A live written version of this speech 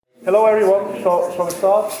Hello everyone, shall we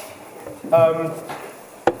start?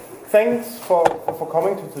 Thanks for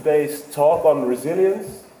coming to today's talk on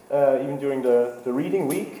resilience, even during the reading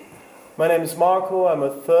week. My name is Marco, I'm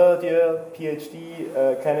a third year PhD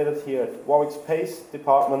candidate here at Warwick's PACE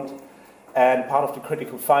department and part of the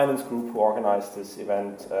critical finance group who organized this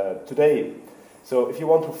event today. So if you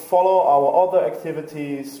want to follow our other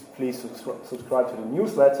activities, please subscribe to the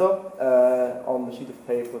newsletter on the sheet of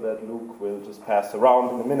paper that Luke will just pass around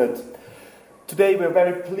in a minute. Today we're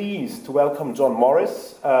very pleased to welcome John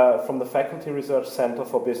Morris from the Faculty Research Center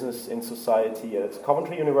for Business in Society at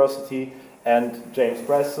Coventry University and James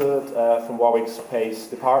Bressett from Warwick's PACE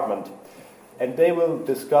department. And they will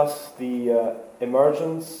discuss the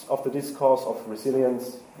emergence of the discourse of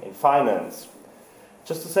resilience in finance.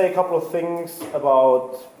 Just to say a couple of things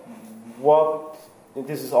about what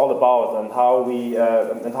this is all about and how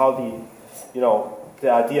the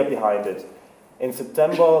idea behind it. In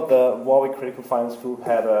September, the Warwick Critical Finance Group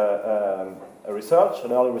had an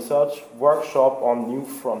early research workshop on new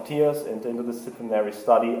frontiers in the interdisciplinary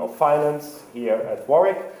study of finance here at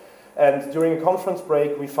Warwick. And during a conference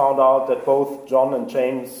break, we found out that both John and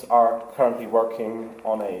James are currently working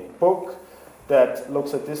on a book that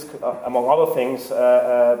looks at this, among other things,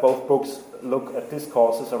 both books look at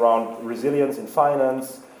discourses around resilience in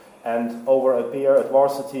finance, and over a beer at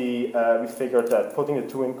varsity, we figured that putting the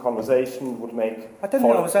two in conversation would make... I don't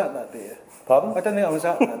think I was at that beer. Pardon? I don't think I was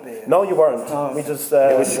at that beer. No, you weren't. Oh. We just...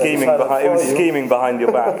 it was scheming behind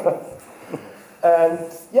your back. And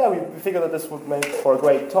yeah, we figured that this would make for a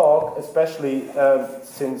great talk, especially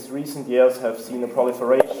since recent years have seen a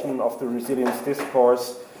proliferation of the resilience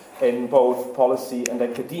discourse in both policy and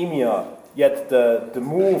academia. Yet the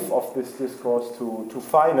move of this discourse to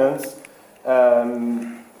finance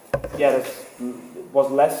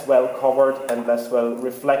was less well covered and less well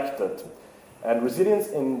reflected. And resilience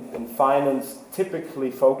in finance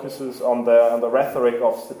typically focuses on the rhetoric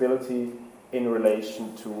of stability in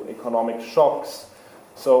relation to economic shocks.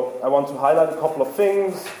 So I want to highlight a couple of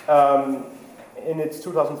things. In its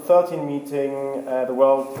 2013 meeting, the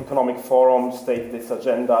World Economic Forum stated its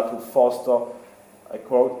agenda to foster, I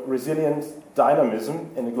quote, resilient dynamism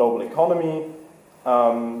in the global economy.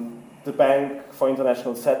 The Bank for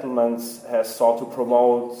International Settlements has sought to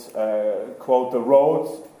promote, quote, the road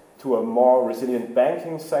to a more resilient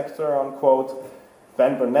banking sector, unquote.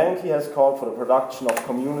 Ben Bernanke has called for the production of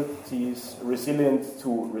communities resilient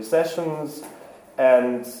to recessions.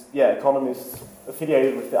 And economists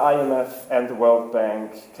affiliated with the IMF and the World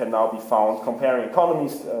Bank can now be found comparing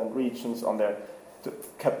economies and regions on their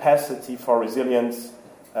capacity for resilience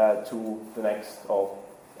to the next of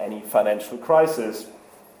any financial crisis.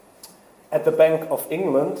 At the Bank of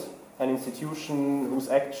England, an institution whose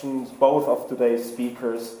actions both of today's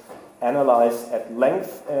speakers analyze at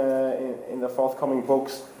length in the forthcoming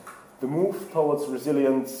books, the move towards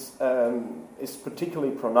resilience is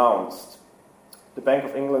particularly pronounced. The Bank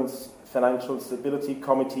of England's Financial Stability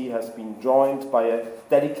Committee has been joined by a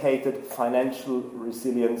dedicated financial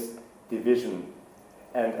resilience division.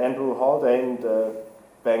 And Andrew Haldane, the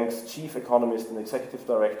bank's chief economist and executive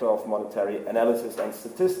director of monetary analysis and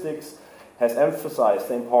statistics, has emphasized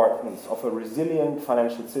the importance of a resilient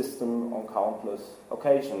financial system on countless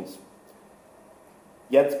occasions.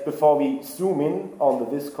 Yet, before we zoom in on the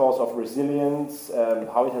discourse of resilience,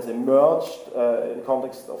 how it has emerged in the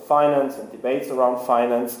context of finance and debates around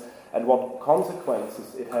finance, and what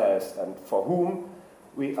consequences it has and for whom,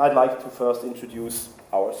 I'd like to first introduce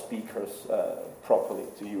our speakers properly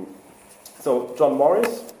to you. So, John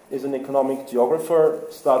Morris is an economic geographer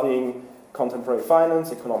studying contemporary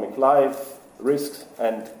finance, economic life, risks,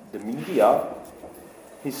 and the media.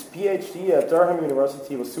 His PhD at Durham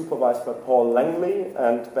University was supervised by Paul Langley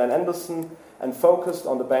and Ben Anderson and focused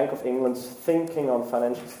on the Bank of England's thinking on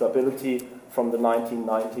financial stability from the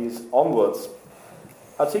 1990s onwards.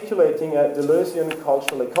 Articulating a Deleuzian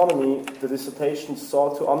cultural economy, the dissertation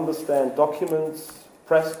sought to understand documents,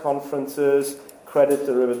 press conferences, credit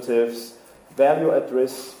derivatives, value at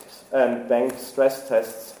risks, and bank stress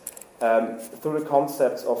tests through the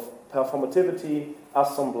concepts of performativity,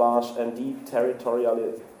 assemblage, and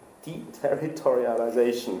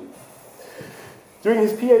deterritorialization. During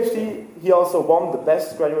his PhD, he also won the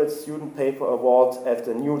Best Graduate Student Paper Award at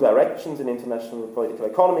the New Directions in International Political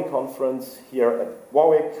Economy Conference here at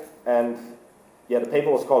Warwick, and the paper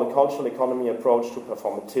was called A Cultural Economy Approach to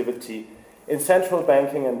Performativity in Central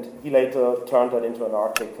Banking, and he later turned that into an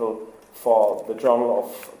article for the Journal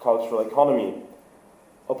of Cultural Economy.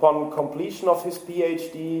 Upon completion of his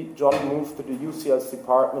PhD, John moved to the UCL's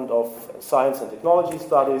Department of Science and Technology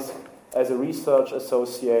Studies as a research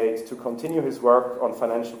associate to continue his work on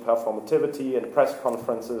financial performativity and press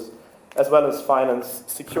conferences, as well as finance,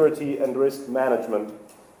 security, and risk management.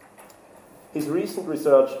 His recent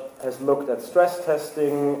research has looked at stress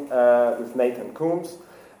testing with Nathan Coombs,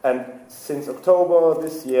 and since October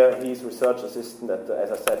this year, he's research assistant at the,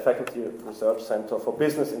 as I said, Faculty Research Center for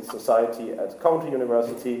Business and Society at Coventry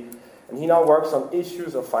University, and he now works on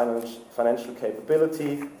issues of financial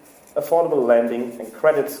capability, affordable lending, and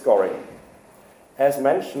credit scoring. As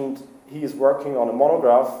mentioned, he is working on a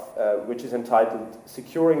monograph which is entitled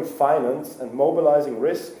Securing Finance and Mobilizing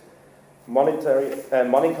Risk, Money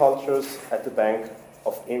Cultures at the Bank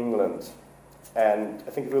of England. And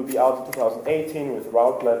I think it will be out in 2018 with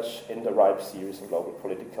Routledge in the RIPE series in Global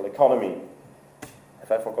Political Economy.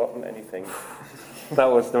 Have I forgotten anything? That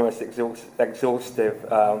was the most exhaustive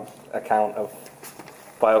account of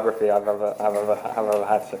biography I've ever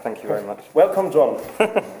had, so thank you very much. Welcome, John.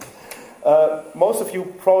 Most of you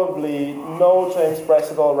probably know James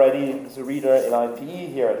Bressett already. He's a reader in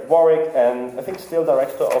IPE here at Warwick, and I think still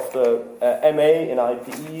director of the MA in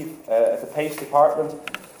IPE at the PACE department.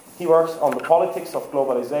 He works on the politics of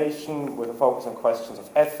globalization with a focus on questions of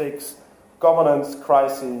ethics, governance,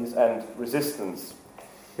 crises, and resistance.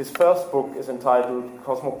 His first book is entitled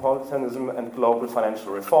Cosmopolitanism and Global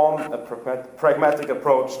Financial Reform, a pragmatic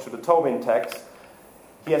approach to the Tobin tax.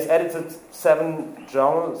 He has edited 7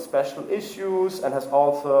 journal special issues and has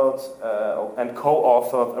authored and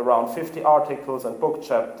co-authored around 50 articles and book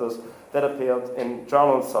chapters that appeared in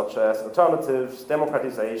journals such as Alternatives,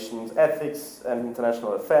 Democratizations, Ethics and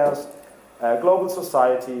International Affairs, Global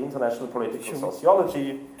Society, International Political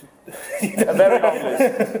Sociology, a very long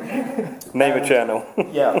list. Name a journal.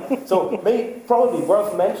 Yeah, so probably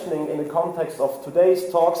worth mentioning in the context of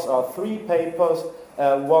today's talks are 3 papers,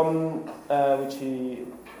 one which he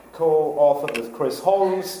co-authored with Chris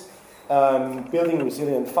Holmes, Building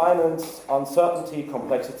Resilient Finance, Uncertainty,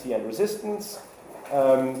 Complexity and Resistance.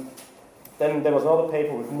 Then there was another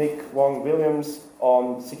paper with Nick Wong-Williams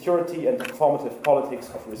on security and the performative politics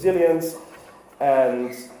of resilience.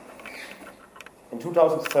 And in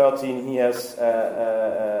 2013, he has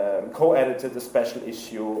co-edited a special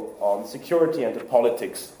issue on security and the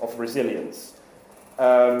politics of resilience.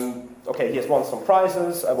 Okay, he has won some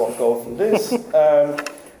prizes. I won't go through this.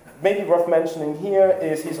 Maybe worth mentioning here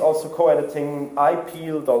is he's also co-editing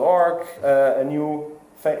IPEAL.org, a new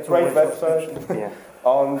great website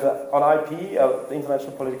on IP, the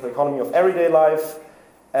International Political Economy of Everyday Life.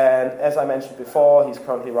 And as I mentioned before, he's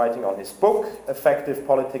currently writing on his book, Effective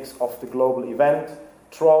Politics of the Global Event,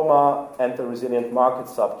 Trauma and the Resilient Market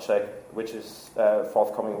Subject, which is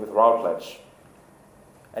forthcoming with Routledge.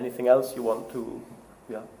 Anything else you want to...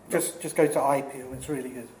 Yeah. Just go to IPEAL, it's really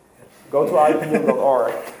good. Go to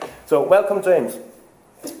IPEAL.org. So welcome, James.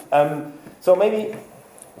 So maybe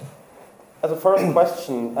as a first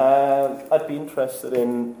question, I'd be interested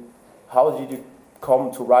in how did you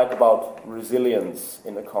come to write about resilience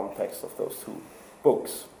in the context of those 2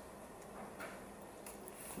 books?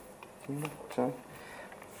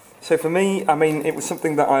 So for me, I mean, it was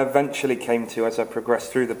something that I eventually came to as I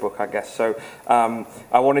progressed through the book, I guess. So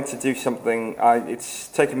I wanted to do something. It's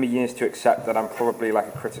taken me years to accept that I'm probably like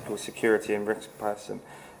a critical security and risk person.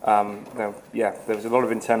 There was a lot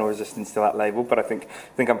of internal resistance to that label, but I think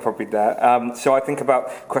I'm probably there. So I think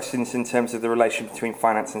about questions in terms of the relation between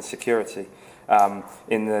finance and security.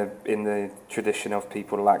 In the tradition of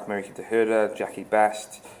people like Marieke de Hurder, Jackie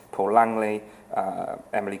Best, Paul Langley,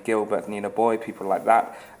 Emily Gilbert, Nina Boy, people like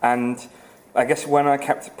that. And I guess when I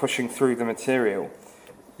kept pushing through the material,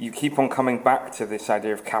 you keep on coming back to this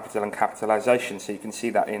idea of capital and capitalization. So you can see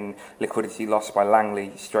that in Liquidity Loss by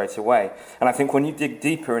Langley straight away. And I think when you dig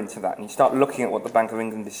deeper into that and you start looking at what the Bank of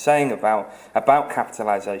England is saying about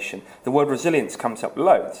capitalization, the word resilience comes up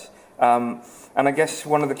loads. And I guess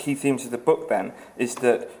one of the key themes of the book then is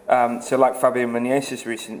that, so like Fabio Meneses'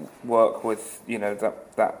 recent work with,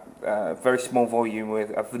 that very small volume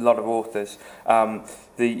with a lot of authors,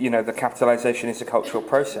 the capitalization is a cultural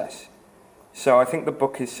process. So I think the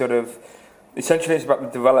book is essentially it's about the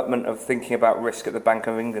development of thinking about risk at the Bank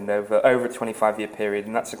of England over a 25-year period,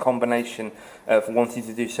 and that's a combination of wanting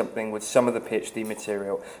to do something with some of the PhD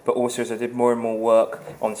material, but also as I did more and more work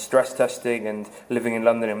on stress testing and living in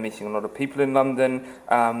London and meeting a lot of people in London,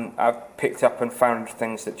 I've picked up and found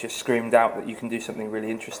things that just screamed out that you can do something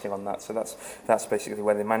really interesting on that. So that's basically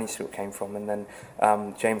where the manuscript came from, and then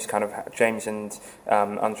James and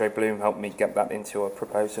Andre Bloom helped me get that into a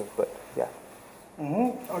proposal. But yeah.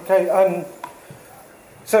 Mm-hmm. Okay.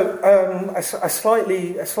 So a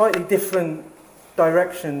slightly different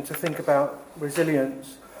direction to think about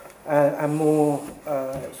resilience, and more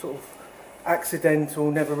sort of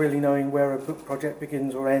accidental, never really knowing where a book project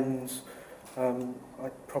begins or ends. I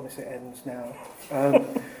promise it ends now.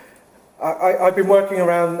 I've been working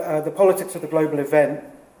around the politics of the global event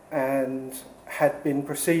and had been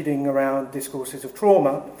proceeding around discourses of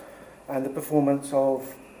trauma and the performance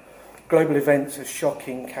of global events as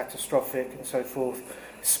shocking, catastrophic, and so forth,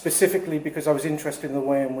 specifically because I was interested in the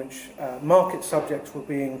way in which market subjects were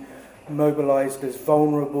being mobilised as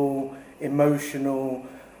vulnerable, emotional,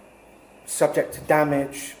 subject to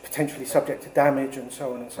damage, potentially subject to damage, and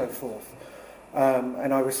so on and so forth.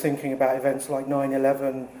 And I was thinking about events like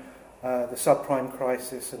 9/11, the subprime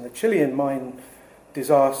crisis, and the Chilean mine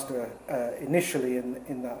disaster initially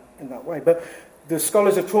in that way. But the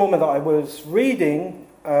scholars of trauma that I was reading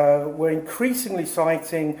were increasingly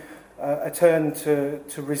citing a turn to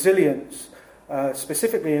resilience,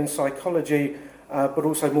 specifically in psychology, but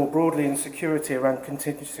also more broadly in security around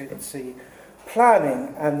contingency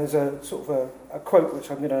planning. And there's a sort of a quote which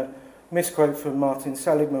I'm going to misquote from Martin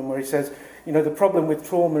Seligman, where he says, you know, the problem with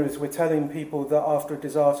trauma is we're telling people that after a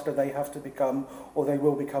disaster they have to become, or they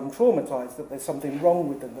will become traumatized, that there's something wrong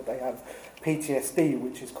with them, that they have PTSD,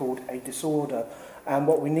 which is called a disorder. And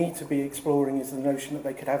what we need to be exploring is the notion that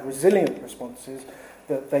they could have resilient responses,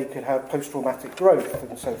 that they could have post-traumatic growth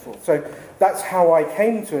and so forth. So that's how I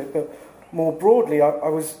came to it, but more broadly, I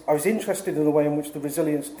was interested in the way in which the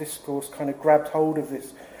resilience discourse kind of grabbed hold of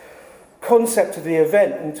this concept of the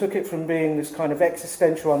event and took it from being this kind of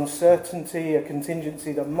existential uncertainty, a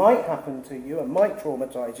contingency that might happen to you and might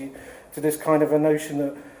traumatize you, to this kind of a notion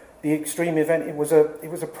that the extreme event, it was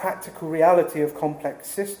a practical reality of complex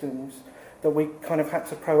systems that we kind of had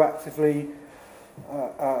to proactively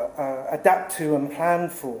adapt to and plan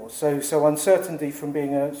for. So uncertainty from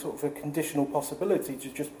being a sort of a conditional possibility to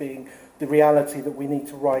just being the reality that we need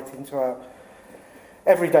to write into our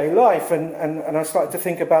everyday life, and I started to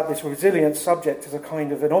think about this resilient subject as a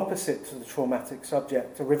kind of an opposite to the traumatic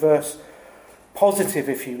subject, a reverse positive,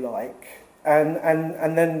 if you like.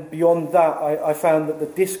 And then beyond that, I found that the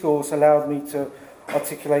discourse allowed me to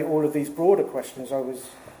articulate all of these broader questions I was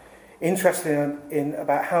interested in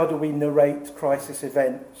about how do we narrate crisis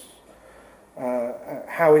events,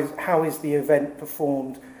 how is the event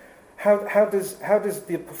performed, how does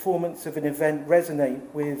the performance of an event resonate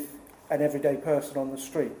with an everyday person on the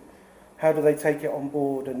street? How do they take it on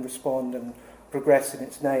board and respond and progress in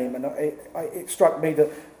its name? And it struck me that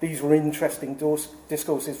these were interesting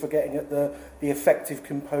discourses for getting at the effective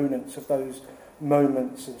components of those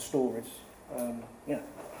moments and stories.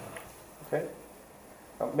 Okay.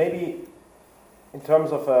 Maybe in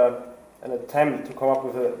terms of an attempt to come up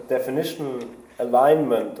with a definitional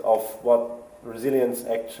alignment of what resilience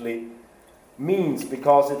actually means,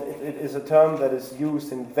 because it is a term that is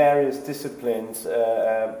used in various disciplines,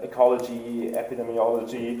 ecology,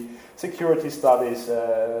 epidemiology, security studies,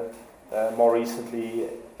 more recently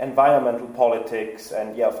environmental politics,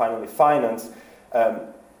 and finally finance.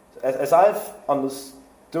 As I've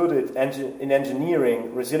understood it, in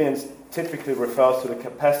engineering, resilience typically refers to the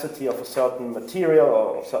capacity of a certain material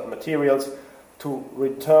or of certain materials to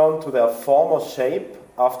return to their former shape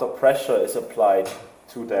after pressure is applied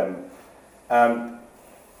to them. Then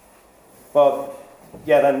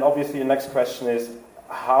obviously the next question is,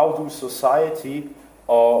 how do society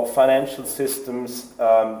or financial systems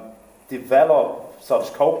develop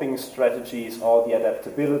such coping strategies, or the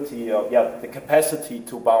adaptability, or the capacity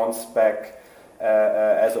to bounce back,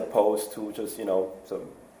 as opposed to just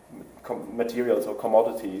some materials or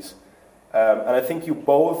commodities? And I think you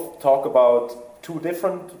both talk about two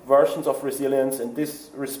different versions of resilience in this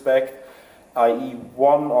respect, i.e.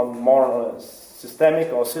 one more on a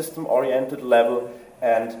systemic or system-oriented level,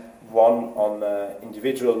 and one on an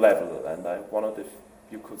individual level. And I wondered if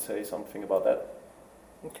you could say something about that.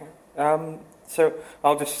 Okay. So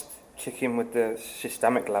I'll just kick in with the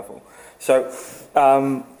systemic level. So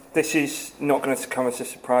this is not going to come as a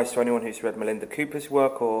surprise to anyone who's read Melinda Cooper's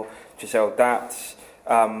work or Giselle Dat's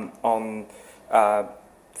on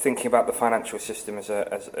thinking about the financial system as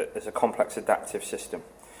a complex adaptive system.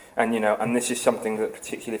 And this is something that,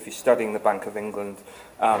 particularly if you're studying the Bank of England,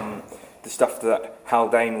 the stuff that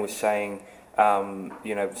Haldane was saying,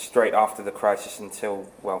 straight after the crisis until,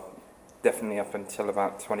 definitely up until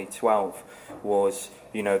about 2012, was,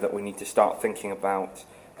 that we need to start thinking about,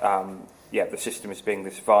 the system as being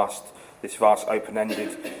this vast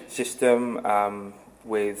open-ended system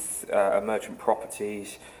with emergent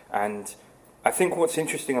properties. And I think what's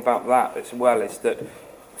interesting about that as well is that,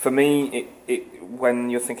 for me, when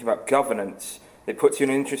you're thinking about governance, it puts you in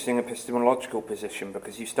an interesting epistemological position,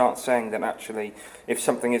 because you start saying that actually if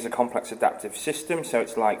something is a complex adaptive system, so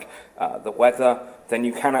it's like the weather, then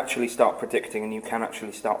you can actually start predicting and you can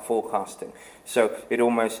actually start forecasting. So it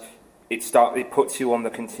puts you on the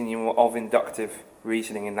continuum of inductive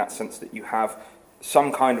reasoning, in that sense that you have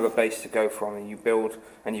some kind of a base to go from, and you build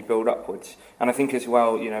upwards. And I think as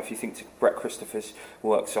well, if you think to Brett Christopher's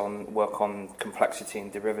work on complexity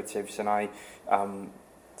and derivatives, and I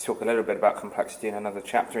talk a little bit about complexity in another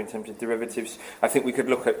chapter in terms of derivatives, I think we could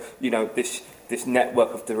look at this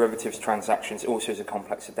network of derivatives transactions also as a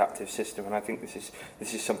complex adaptive system. And I think this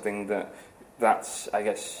is something that's I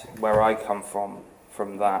guess where I come from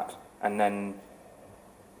that. And then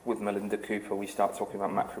with Melinda Cooper, we start talking about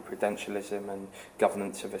macroprudentialism and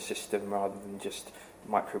governance of a system rather than just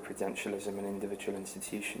microprudentialism and individual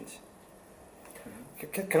institutions.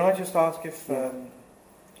 Can I just ask if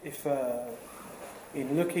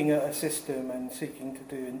in looking at a system and seeking to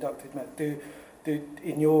do inductive method,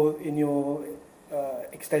 in your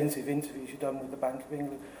extensive interviews you've done with the Bank of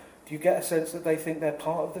England, do you get a sense that they think they're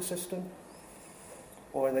part of the system,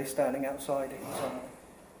 or are they standing outside it in some way?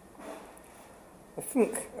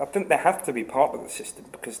 I think they have to be part of the system,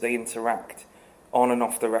 because they interact on and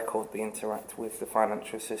off the record. They interact with the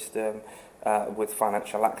financial system, with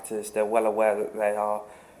financial actors. They're well aware that they are,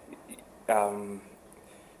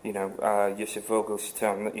 Joseph Vogel's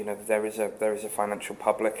term that there is a financial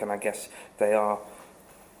public, and I guess they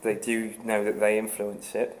do know that they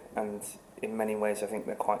influence it. And in many ways, I think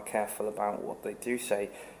they're quite careful about what they do say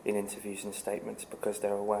in interviews and statements, because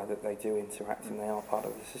they're aware that they do interact and they are part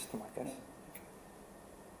of the system, I guess.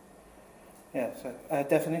 Yeah, so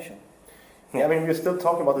definition. Yeah, I mean, we're still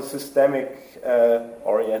talking about the systemic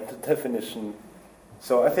oriented definition.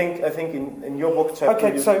 So I think in your book chapter...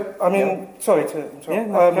 Okay, so, I mean, yeah. Sorry to interrupt. Yeah,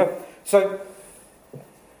 no. So,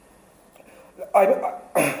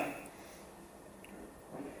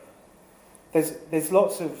 there's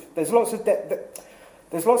lots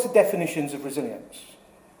of definitions of resilience,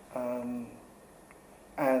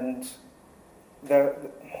 and there...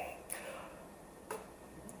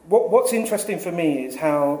 What's interesting for me is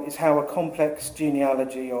how a complex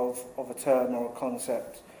genealogy of a term or a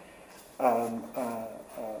concept,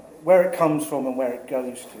 where it comes from and where it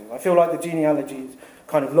goes to. I feel like the genealogy is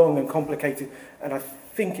kind of long and complicated, and I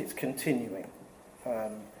think it's continuing.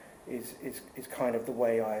 Is kind of the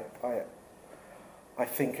way I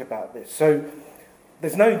think about this. So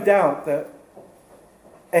there's no doubt that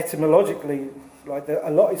etymologically, a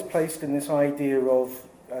lot is placed in this idea of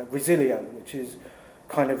resilio, which is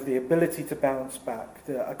kind of the ability to bounce back,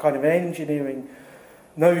 a kind of engineering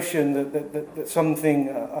notion that something,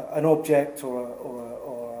 an object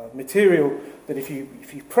or a material, that if you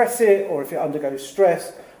press it or if it undergoes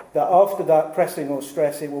stress, that after that pressing or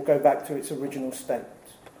stress, it will go back to its original state.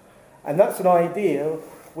 And that's an idea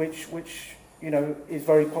which is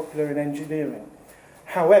very popular in engineering.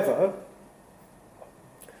 However,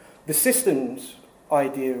 the systems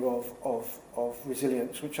idea of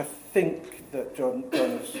resilience, which I think that John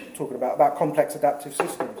is talking about complex adaptive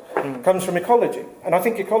systems, comes from ecology. And I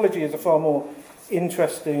think ecology is a far more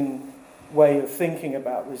interesting way of thinking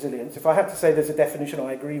about resilience. If I had to say there's a definition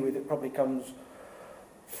I agree with, it probably comes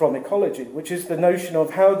from ecology, which is the notion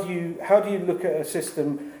of how do you look at a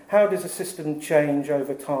system, how does a system change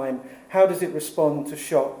over time, how does it respond to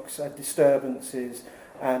shocks and disturbances,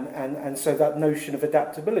 and so that notion of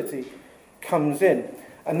adaptability comes in.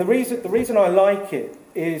 And the reason I like it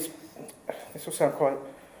is, this will sound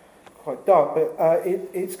quite dark, but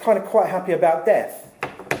it's kind of quite happy about death.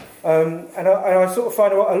 And I sort of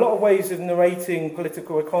find a lot of ways of narrating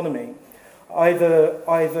political economy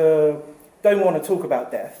either don't want to talk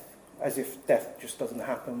about death, as if death just doesn't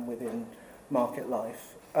happen within market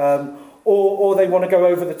life, or they want to go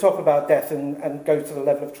over the top about death and go to the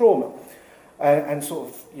level of trauma. And sort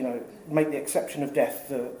of, make the exception of death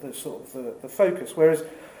the focus. Whereas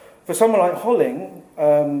for someone like Holling,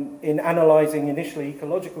 in analysing initially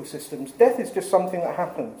ecological systems, death is just something that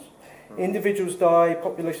happens. Individuals die,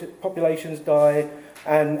 populations die,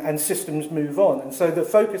 and systems move on. And so the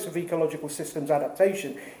focus of ecological systems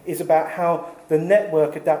adaptation is about how the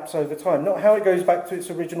network adapts over time, not how it goes back to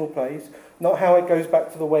its original place, not how it goes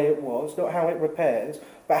back to the way it was, not how it repairs,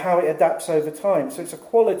 but how it adapts over time. So it's a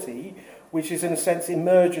quality which is in a sense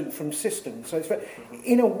emergent from systems. So it's,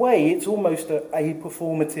 in a way, it's almost a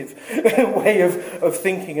performative way of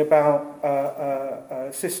thinking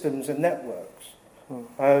about systems and networks.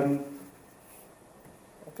 I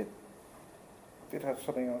did have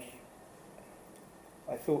something else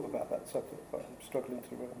I thought about that subject, but I'm struggling to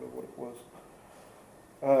remember what it was.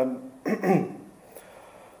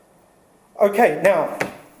 Okay, now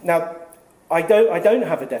I don't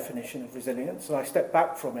have a definition of resilience, and I step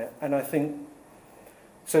back from it, and I think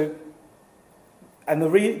so. And the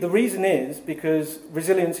reason is because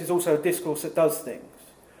resilience is also a discourse that does things.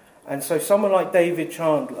 And so someone like David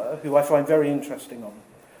Chandler, who I find very interesting on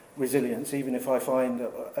resilience, even if I find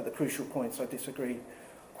at the crucial points I disagree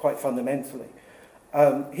quite fundamentally,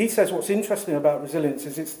 he says what's interesting about resilience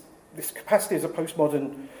is its this capacity as a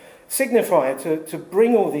postmodern signifier to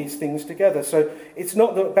bring all these things together. So it's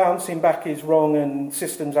not that bouncing back is wrong and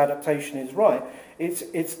systems adaptation is right.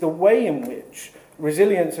 It's the way in which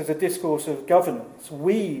resilience as a discourse of governance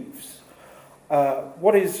weaves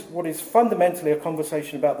what is fundamentally a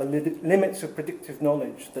conversation about the limits of predictive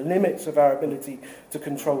knowledge, the limits of our ability to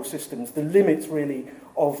control systems, the limits really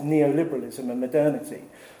of neoliberalism and modernity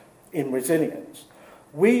in resilience.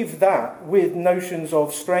 Weave that with notions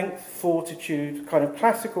of strength, fortitude, kind of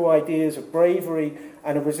classical ideas of bravery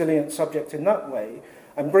and a resilient subject in that way,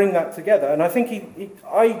 and bring that together. And I think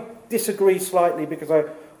I disagree slightly because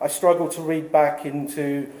I struggle to read back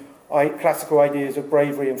into classical ideas of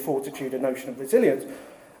bravery and fortitude, a notion of resilience.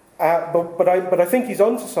 But I think he's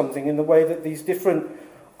onto something in the way that these different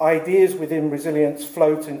ideas within resilience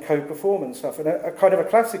float and co-perform and stuff. And a kind of a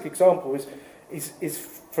classic example is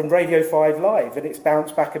from Radio 5 Live and its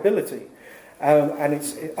bounce back ability. And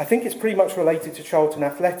I think it's pretty much related to Charlton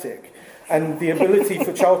Athletic and the ability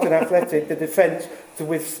for Charlton Athletic, the defence, to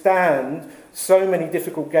withstand so many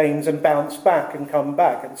difficult games and bounce back and come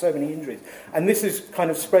back, and so many injuries. And this is kind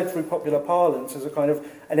of spread through popular parlance as a kind of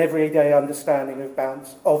an everyday understanding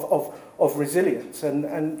of resilience.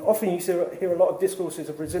 And often you hear a lot of discourses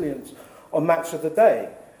of resilience on Match of the Day.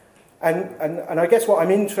 And I guess what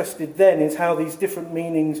I'm interested then is how these different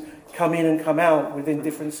meanings come in and come out within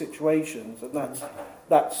different situations. And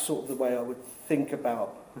that's sort of the way I would think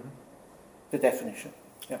about the definition.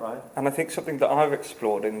 Yeah. Right. And I think something that I've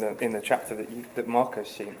explored in the chapter that Marco's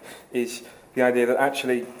seen is the idea that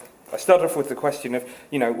actually I started off with the question of,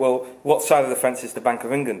 what side of the fence is the Bank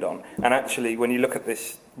of England on? And actually, when you look at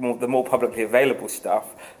this, the more publicly available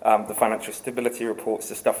stuff, the financial stability reports,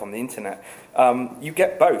 the stuff on the internet, you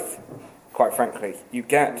get both, quite frankly. You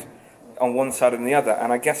get on one side and the other.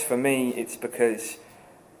 And I guess for me, it's because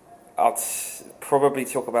I'll probably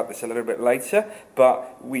talk about this a little bit later,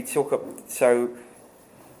 but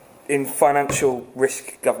in financial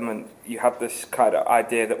risk government, you had this kind of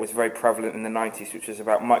idea that was very prevalent in the 90s, which is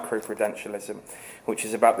about microprudentialism, which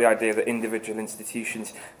is about the idea that individual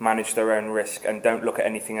institutions manage their own risk and don't look at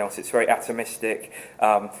anything else. It's very atomistic.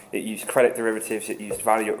 It used credit derivatives. It used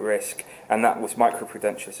value at risk. And that was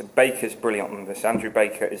microprudentialism. Baker's brilliant on this. Andrew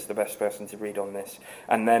Baker is the best person to read on this.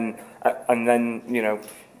 And then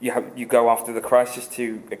you go after the crisis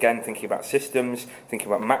to, again, thinking about systems,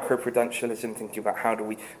 thinking about macroprudentialism, thinking about how do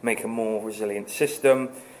we make a more resilient system.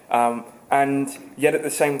 And yet at the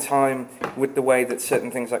same time, with the way that certain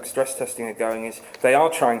things like stress testing are going, is they are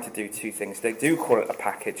trying to do two things. They do call it a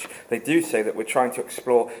package. They do say that we're trying to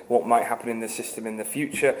explore what might happen in the system in the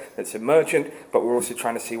future that's emergent, but we're also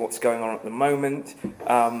trying to see what's going on at the moment.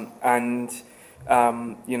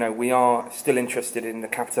 We are still interested in the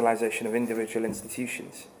capitalisation of individual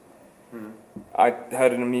institutions. I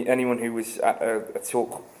heard anyone who was at a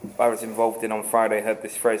talk I was involved in on Friday heard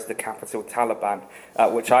this phrase, the capital Taliban,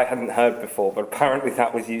 which I hadn't heard before, but apparently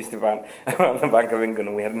that was used about the Bank of England,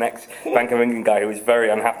 and we had an ex-Bank of England guy who was very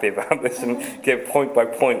unhappy about this and gave point by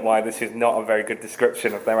point why this is not a very good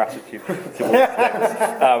description of their attitude towards things.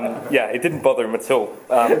 It didn't bother him at all.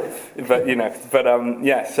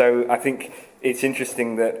 So I think it's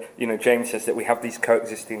interesting that, James says that we have these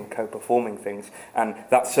coexisting, co-performing things, and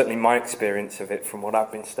that's certainly my experience of it from what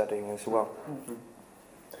I've been studying as well. Mm-hmm.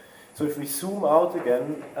 So if we zoom out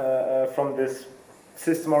again from this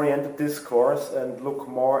system-oriented discourse and look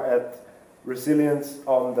more at resilience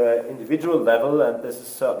on the individual level, and this is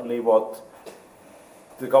certainly what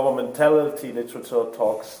the governmentality literature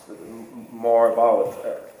talks more about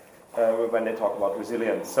when they talk about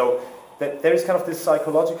resilience. So there is kind of this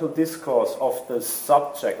psychological discourse of the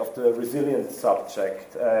subject, of the resilient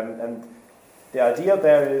subject, and the idea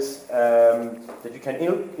there is that you can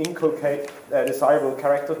inculcate desirable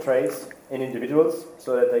character traits in individuals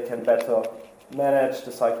so that they can better manage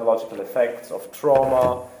the psychological effects of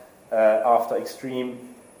trauma after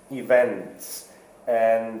extreme events.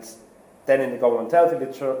 And then in the governmentality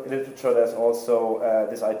literature there's also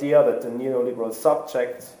this idea that the neoliberal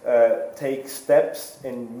subject takes steps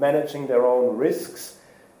in managing their own risks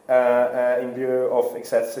in view of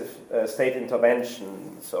excessive state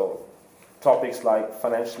intervention. So topics like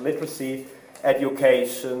financial literacy,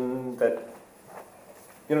 education, that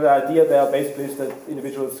the idea there basically is that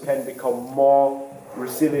individuals can become more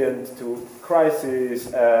resilient to crises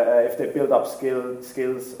if they build up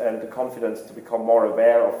skills and the confidence to become more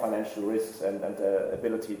aware of financial risks and the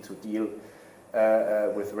ability to deal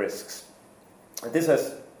with risks. And this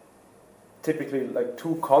has typically like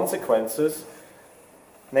two consequences,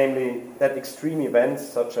 namely that extreme events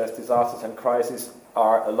such as disasters and crises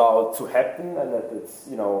are allowed to happen, and that it's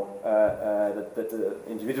that the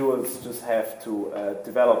individuals just have to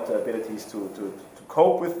develop the abilities to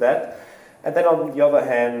cope with that. And then on the other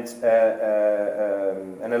hand,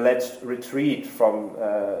 an alleged retreat from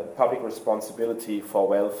public responsibility for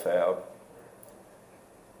welfare.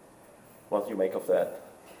 What do you make of that?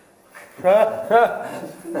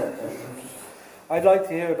 I'd like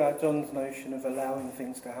to hear about John's notion of allowing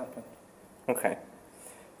things to happen. Okay.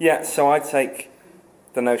 Yeah, so I take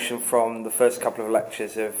the notion from the first couple of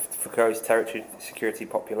lectures of Foucault's Territory, Security,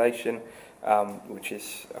 Population, which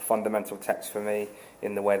is a fundamental text for me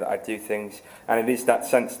in the way that I do things. And it is that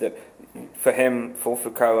sense that for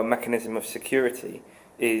Foucault, a mechanism of security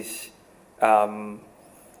is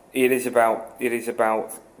it is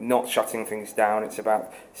about not shutting things down. It's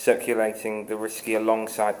about circulating the risky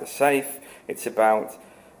alongside the safe. It's about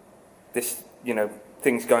this,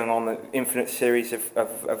 things going on, an infinite series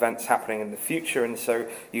of events happening in the future, and so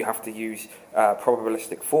you have to use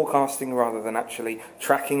probabilistic forecasting rather than actually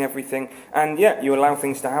tracking everything. And yeah, you allow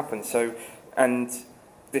things to happen. So, and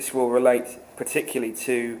this will relate particularly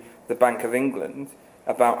to the Bank of England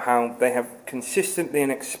about how they have consistently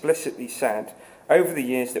and explicitly said over the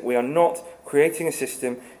years that we are not creating a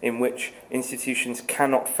system in which institutions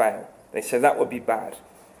cannot fail. They say that would be bad.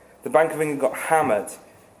 The Bank of England got hammered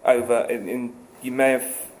over, you may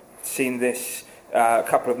have seen this a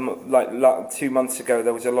couple of 2 months ago.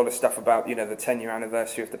 There was a lot of stuff about the 10-year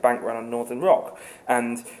anniversary of the bank run on Northern Rock,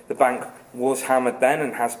 and the bank was hammered then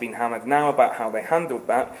and has been hammered now about how they handled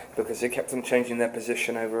that, because they kept on changing their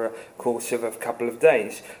position over a course of a couple of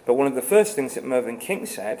days. But one of the first things that Mervyn King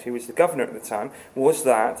said, who was the governor at the time, was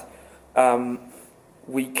that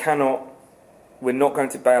we're not going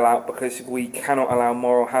to bail out because we cannot allow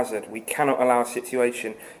moral hazard. We cannot allow a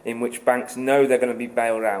situation in which banks know they're going to be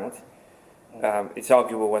bailed out. It's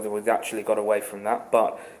arguable whether we've actually got away from that,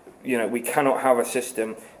 but we cannot have a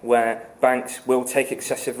system where banks will take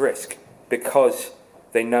excessive risk because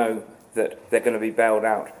they know that they're going to be bailed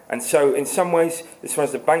out. And so in some ways, as far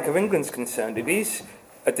as the Bank of England's concerned, it is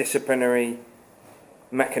a disciplinary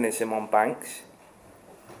mechanism on banks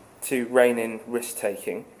to rein in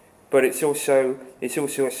risk-taking, but it's also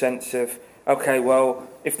a sense of, okay, well,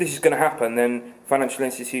 if this is going to happen, then financial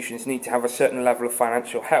institutions need to have a certain level of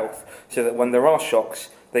financial health so that when there are shocks,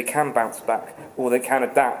 they can bounce back or they can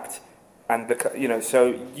adapt. And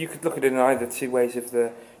so you could look at it in either two ways of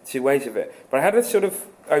it. But I had a sort of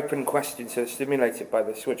open question, so stimulated by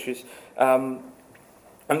this, which is I'm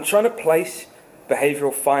trying to place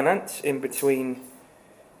behavioural finance in between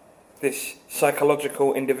this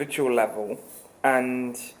psychological individual level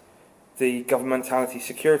and the governmentality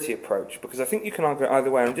security approach, because I think you can argue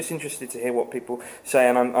either way. I'm just interested to hear what people say,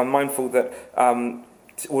 and I'm mindful that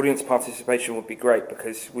audience participation would be great,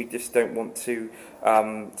 because we just don't want to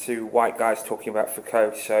white guys talking about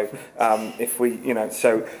Foucault. So if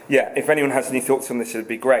anyone has any thoughts on this, it would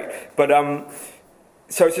be great. But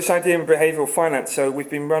so it's this idea in behavioural finance. So we've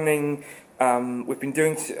been running. We've been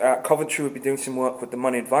doing, at Coventry, we've been doing some work with the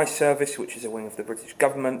Money Advice Service, which is a wing of the British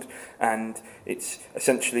government, and it's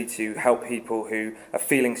essentially to help people who are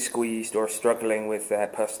feeling squeezed or are struggling with their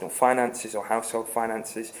personal finances or household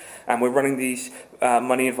finances. And we're running these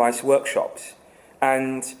money advice workshops.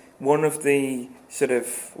 And one of the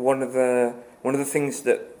things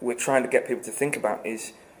that we're trying to get people to think about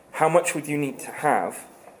is how much would you need to have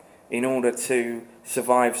in order to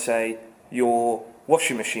survive, say, your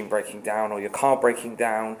washing machine breaking down, or your car breaking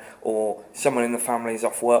down, or someone in the family is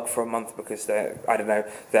off work for a month because they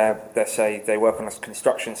say they work on a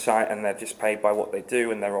construction site and they're just paid by what they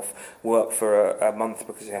do, and they're off work for a month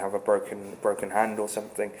because they have a broken hand or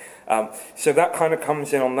something. So that kind of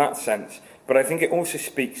comes in on that sense. But I think it also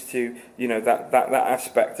speaks to that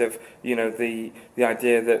aspect of the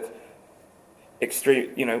idea that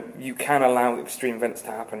extreme you can allow extreme events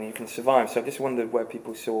to happen and you can survive. So I just wondered where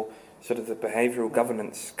people saw sort of the behavioural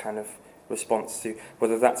governance kind of response to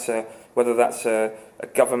whether that's a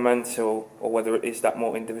government or whether it is that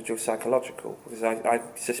more individual psychological. Because I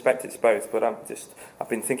suspect it's both, but I've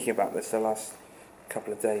been thinking about this the last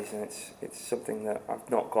couple of days, and it's something that I've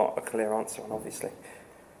not got a clear answer on, obviously.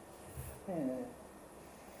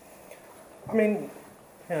 I mean,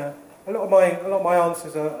 yeah, a lot of my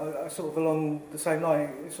answers are sort of along the same line.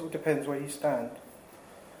 It sort of depends where you stand.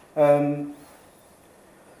 So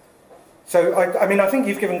I mean, I think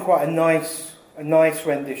you've given quite a nice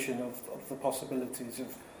rendition of the possibilities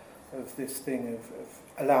of this thing of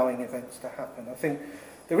allowing events to happen. I think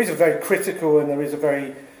there is a very critical and there is a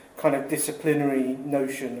very kind of disciplinary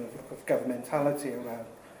notion of governmentality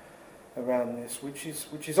around this, which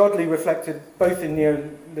is oddly reflected both in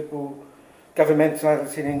neoliberal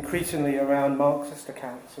governmentality and increasingly around Marxist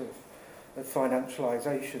accounts of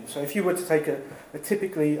financialisation. So if you were to take a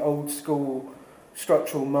typically old school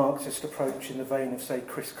structural Marxist approach in the vein of, say,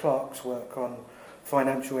 Chris Clark's work on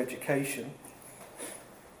financial education,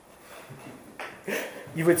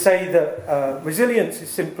 you would say that resilience is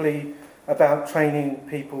simply about training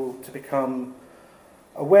people to become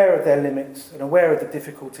aware of their limits and aware of the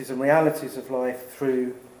difficulties and realities of life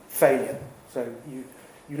through failure. So you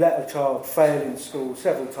let a child fail in school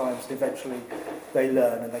several times and eventually they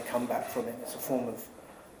learn and they come back from it. It's a form of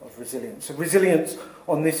resilience. So resilience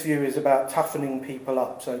on this view is about toughening people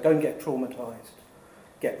up. So don't get traumatised,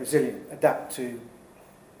 get resilient, adapt to,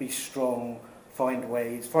 be strong, find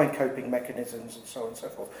ways, find coping mechanisms and so on and so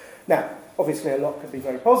forth. Now, obviously a lot can be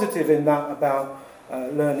very positive in that about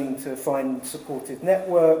learning to find supportive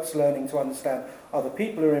networks, learning to understand other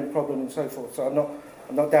people who are in problem and so forth. So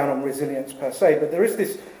I'm not down on resilience per se, but there is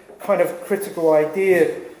this kind of critical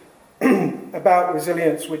idea about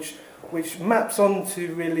resilience which maps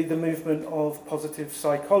onto really the movement of positive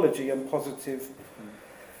psychology and positive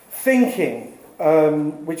thinking,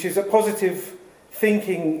 which is a positive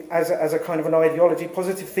thinking as a kind of an ideology.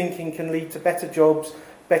 Positive thinking can lead to better jobs,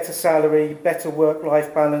 better salary, better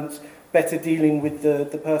work-life balance, better dealing with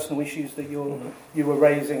the personal issues that you were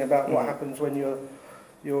raising about what happens when your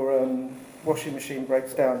washing machine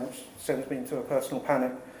breaks down, which sends me into a personal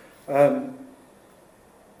panic. And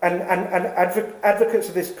advocates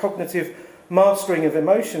of this cognitive mastering of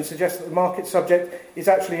emotion suggest that the market subject is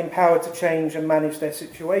actually empowered to change and manage their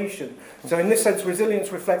situation. So in this sense,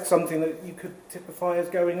 resilience reflects something that you could typify as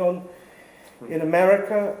going on in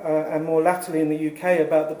America and more latterly in the UK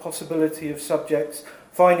about the possibility of subjects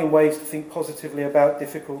finding ways to think positively about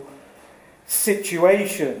difficult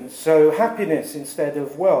situations. So happiness instead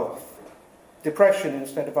of wealth, depression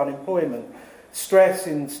instead of unemployment, stress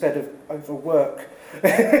instead of overwork.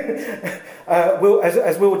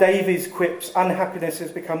 As Will Davies quips, unhappiness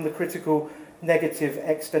has become the critical negative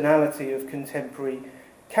externality of contemporary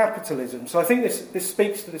capitalism. So I think this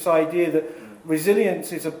speaks to this idea that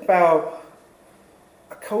resilience is about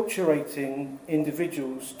acculturating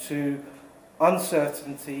individuals to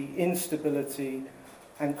uncertainty, instability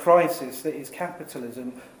and crisis that is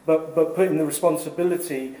capitalism, but putting the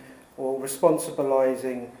responsibility or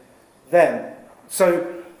responsibilizing them. So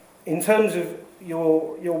in terms of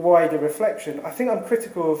your wider reflection, I think I'm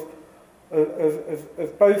critical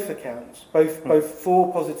of both accounts, both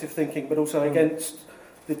for positive thinking but also against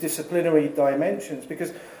the disciplinary dimensions,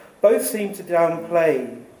 because both seem to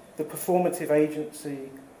downplay the performative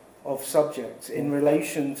agency of subjects in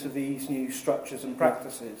relation to these new structures and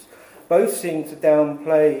practices. Both seem to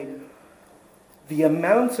downplay the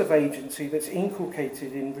amount of agency that's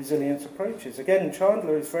inculcated in resilience approaches. Again,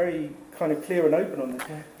 Chandler is very kind of clear and open on this.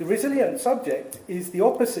 The resilient subject is the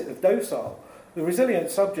opposite of docile. The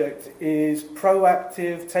resilient subject is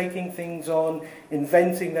proactive, taking things on,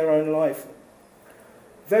 inventing their own life.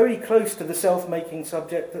 Very close to the self-making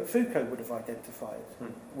subject that Foucault would have identified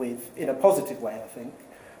with, in a positive way, I think,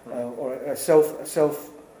 or a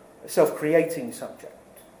self-creating subject.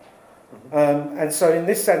 And so in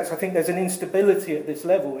this sense, I think there's an instability at this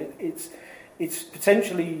level. It's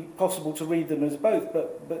potentially possible to read them as both,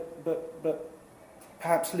 but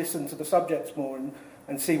perhaps listen to the subjects more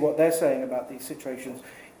and see what they're saying about these situations.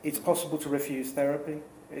 It's possible to refuse therapy.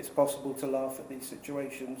 It's possible to laugh at these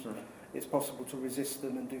situations. It's possible to resist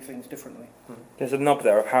them and do things differently. There's a knob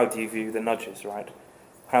there of how do you view the nudges, right?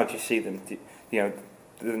 How do you see them?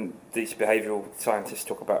 These behavioural scientists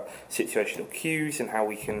talk about situational cues and how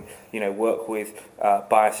we can, work with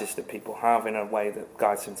biases that people have in a way that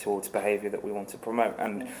guides them towards behaviour that we want to promote.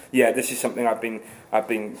 And this is something I've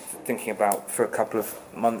been thinking about for a couple of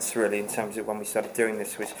months, really, in terms of when we started doing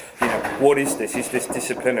this. Was what is this? Is this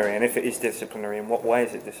disciplinary? And if it is disciplinary, in what way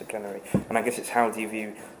is it disciplinary? And I guess it's how do you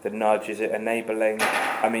view the nudge? Is it enabling?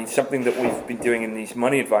 I mean, something that we've been doing in these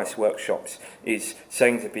money advice workshops is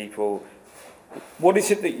saying to people, what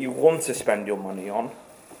is it that you want to spend your money on?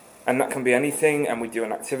 And that can be anything, and we do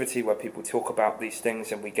an activity where people talk about these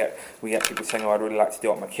things, and we get people saying, I'd really like to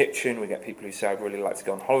do it in my kitchen. We get people who say, I'd really like to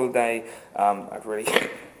go on holiday. I'd really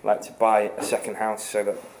like to buy a second house so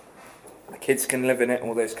that the kids can live in it,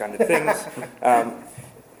 all those kind of things.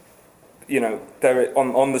 they're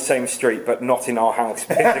on the same street, but not in our house.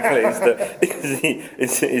 Basically,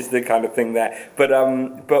 is the kind of thing there. But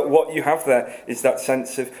what you have there is that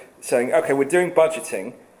sense of saying, okay, we're doing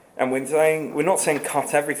budgeting, and we're not saying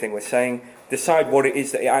cut everything. We're saying decide what it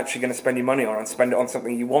is that you're actually going to spend your money on, and spend it on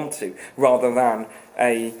something you want to, rather than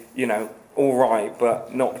all right,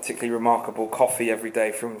 but not particularly remarkable coffee every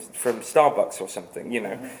day from Starbucks or something.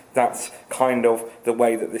 That's kind of the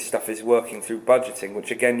way that this stuff is working through budgeting, which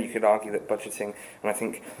again, you could argue that budgeting, and I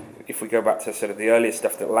think if we go back to sort of the earlier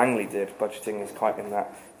stuff that Langley did, budgeting is quite in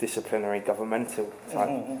that disciplinary governmental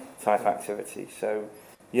type activity. So,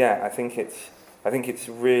 yeah, I think it's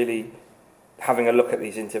really having a look at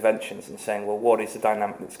these interventions and saying, well, what is the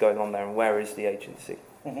dynamic that's going on there and where is the agency?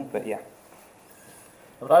 But yeah.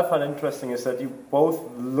 What I find interesting is that you both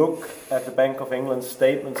look at the Bank of England's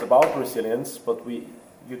statements about resilience, but you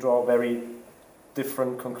draw very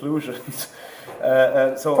different conclusions.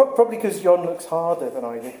 Probably because Jon looks harder than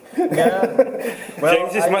I do. Yeah. Well,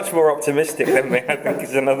 James is much more optimistic than me, I think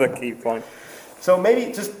is another key point. So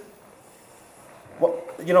maybe just,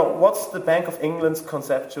 what's the Bank of England's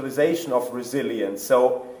conceptualization of resilience?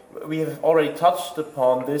 So we have already touched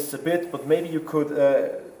upon this a bit, but maybe you could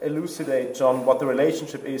elucidate, Jon, what the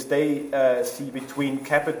relationship is they see between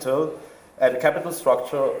capital and the capital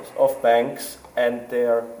structure of banks and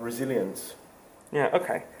their resilience. Yeah,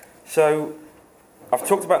 okay. So I've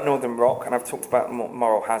talked about Northern Rock and I've talked about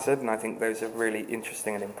moral hazard, and I think those are really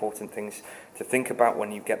interesting and important things to think about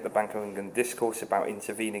when you get the Bank of England discourse about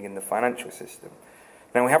intervening in the financial system.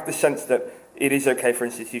 Now, we have the sense that it is okay for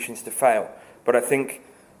institutions to fail, but I think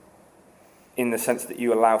in the sense that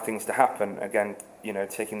you allow things to happen, again,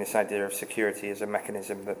 taking this idea of security as a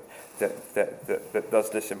mechanism that does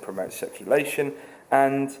this and promotes circulation.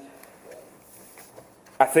 And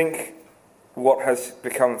I think what has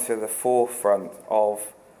become to the forefront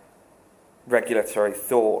of regulatory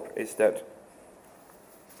thought is that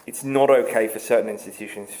it's not okay for certain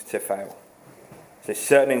institutions to fail. So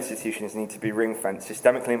certain institutions need to be ring-fenced.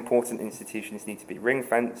 Systemically important institutions need to be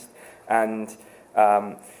ring-fenced, and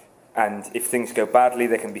if things go badly,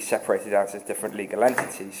 they can be separated out as different legal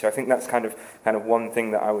entities. So I think that's kind of one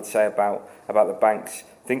thing that I would say about the bank's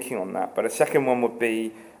thinking on that. But a second one would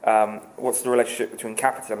be, what's the relationship between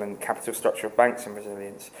capital and capital structure of banks and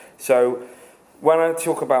resilience? So when I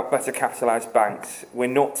talk about better capitalised banks, we're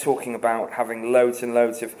not talking about having loads and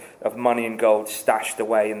loads of money and gold stashed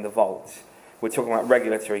away in the vaults. We're talking about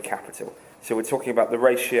regulatory capital. So we're talking about the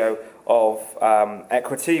ratio of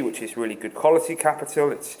equity, which is really good quality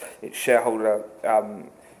capital. It's shareholder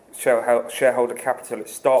capital,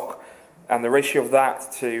 it's stock, and the ratio of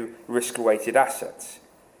that to risk-weighted assets.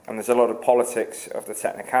 And there's a lot of politics of the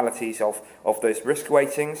technicalities of those risk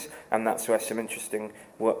weightings, and that's where some interesting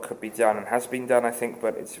work could be done and has been done, I think,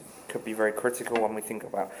 but it could be very critical when we think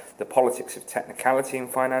about the politics of technicality in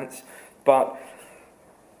finance. But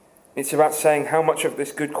it's about saying how much of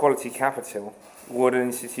this good quality capital would an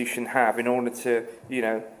institution have in order to,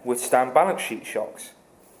 withstand balance sheet shocks.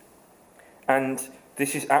 And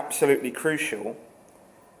this is absolutely crucial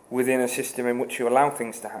within a system in which you allow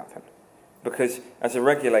things to happen. Because as a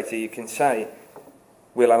regulator, you can say,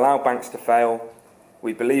 we'll allow banks to fail,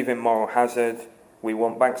 we believe in moral hazard, we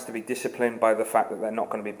want banks to be disciplined by the fact that they're not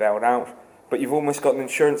going to be bailed out, but you've almost got an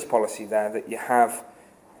insurance policy there that you have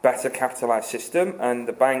better capitalised system, and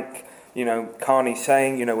the bank, Carney's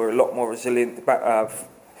saying, we're a lot more resilient.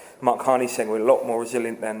 Mark Carney's saying we're a lot more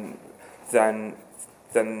resilient than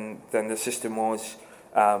the system was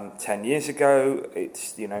 10 years ago.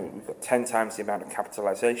 It's we've got 10 times the amount of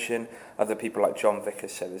capitalisation. Other people like John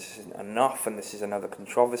Vickers say this isn't enough, and this is another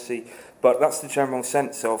controversy. But that's the general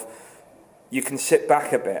sense of you can sit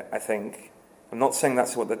back a bit, I think. I'm not saying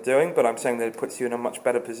that's what they're doing, but I'm saying that it puts you in a much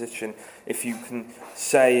better position if you can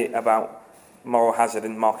say about moral hazard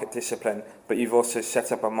and market discipline, but you've also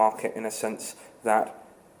set up a market in a sense that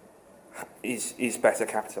is better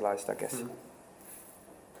capitalised, I guess.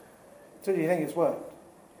 So do you think it's worked?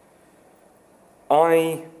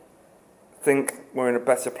 I think we're in a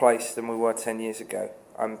better place than we were 10 years ago.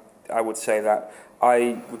 I would say that.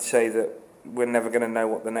 I would say that we're never going to know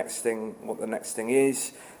what the next thing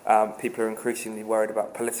is. People are increasingly worried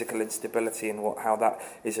about political instability and how that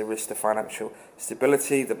is a risk to financial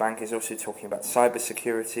stability. The bank is also talking about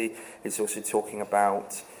cybersecurity. It's also talking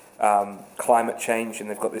about climate change, and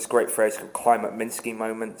they've got this great phrase called climate Minsky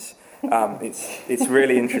moments. It's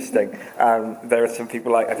really interesting. There are some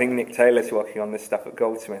people I think Nick Taylor's working on this stuff at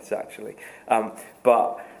Goldsmiths actually.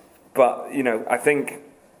 But I think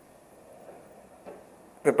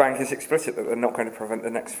the bank is explicit that they're not going to prevent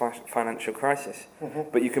the next financial crisis.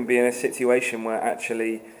 Mm-hmm. But you can be in a situation where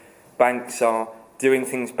actually banks are doing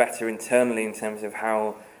things better internally in terms of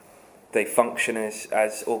how they function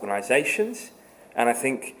as organisations, and I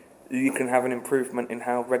think you can have an improvement in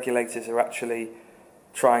how regulators are actually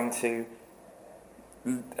trying to,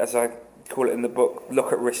 as I call it in the book,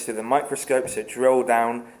 look at risk through the microscope, so drill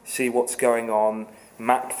down, see what's going on,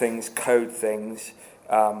 map things, code things,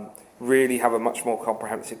 really have a much more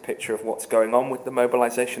comprehensive picture of what's going on with the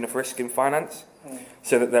mobilisation of risk in finance,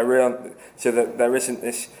 so that there isn't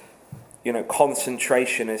this,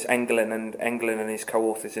 concentration, as Engelin and his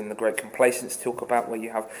co-authors in The Great Complacence talk about, where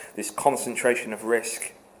you have this concentration of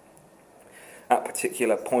risk at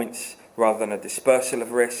particular points rather than a dispersal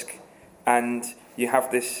of risk, and you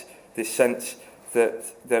have this sense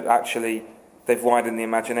that actually they've widened the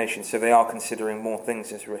imagination, so they are considering more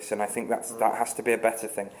things as risks, and I think that has to be a better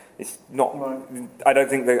thing. It's not. Right. I don't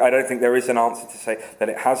think there is an answer to say that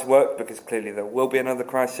it has worked, because clearly there will be another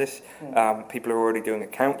crisis. People are already doing a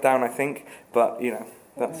countdown, I think, but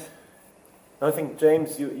that's. I think,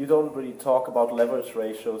 James, you don't really talk about leverage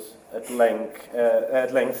ratios at length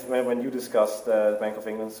when you discuss the Bank of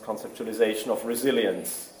England's conceptualization of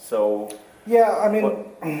resilience. So yeah, I mean.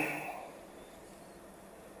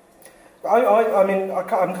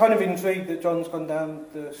 I'm kind of intrigued that John's gone down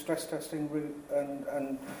the stress testing route,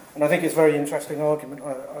 and I think it's a very interesting argument.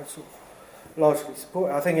 I sort of largely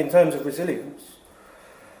support it. I think in terms of resilience,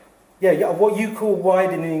 what you call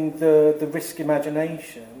widening the risk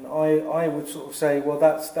imagination, I would sort of say, well,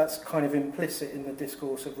 that's kind of implicit in the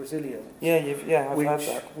discourse of resilience. I've heard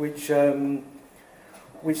that. Which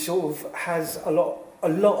sort of has a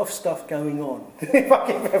lot of stuff going on. if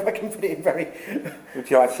I can put it in very. Would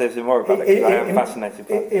you like to say something more about it? I am fascinated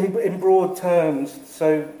by it. In broad terms,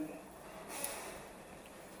 so.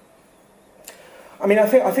 I mean, I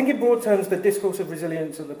think in broad terms, the discourse of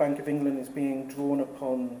resilience at the Bank of England is being drawn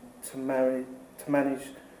upon to manage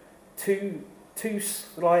two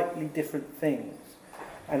slightly different things,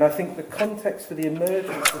 and I think the context for the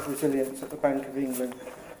emergence of resilience at the Bank of England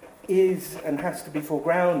is and has to be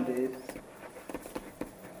foregrounded.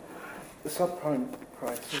 The subprime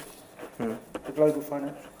crisis, the global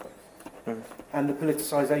financial crisis, and the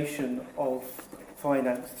politicisation of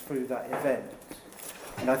finance through that event.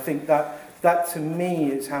 And I think that to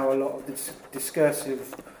me is how a lot of this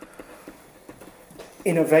discursive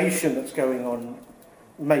innovation that's going on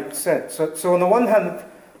makes sense. So on the one hand,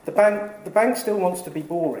 the bank still wants to be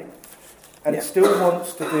boring, and it still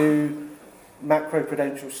wants to do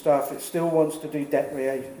macroprudential stuff, it still wants to do debt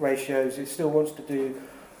ratios, it still wants to do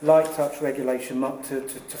light touch regulation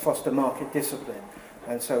to foster market discipline,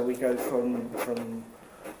 and so we go from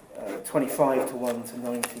 25 to 1 to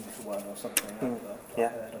 19 to 1 or something like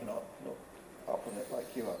that. I'm not up on it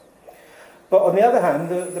like you are. But on the other hand,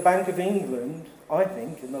 the Bank of England, I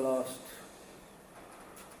think, in the last,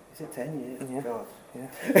 is it 10 years? Yeah. God. Yeah.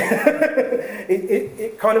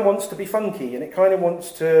 it kind of wants to be funky, and it kind of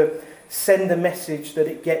wants to send a message that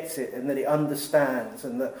it gets it and that it understands,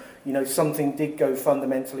 and that something did go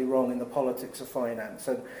fundamentally wrong in the politics of finance,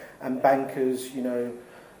 and bankers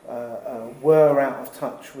were out of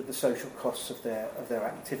touch with the social costs of their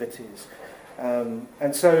activities,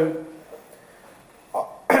 and so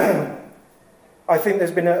I think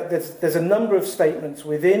there's a number of statements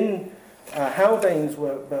within Haldane's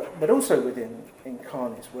work, but also within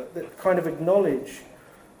Carney's work, that kind of acknowledge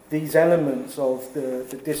these elements of the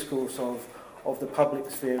discourse of the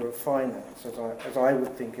public sphere of finance, as I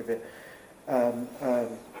would think of it,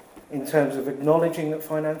 in terms of acknowledging that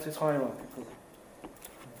finance is hierarchical,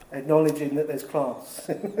 acknowledging that there's class,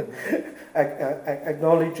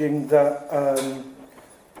 acknowledging that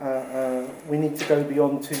we need to go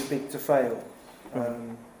beyond too big to fail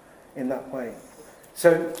in that way.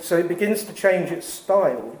 So it begins to change its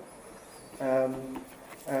style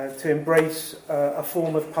to embrace a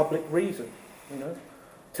form of public reason,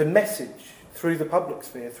 to message through the public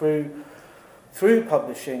sphere, through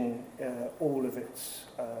publishing all of its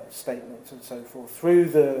statements and so forth, through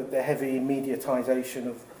the heavy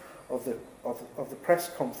mediatisation of the press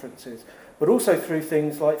conferences, but also through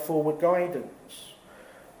things like forward guidance.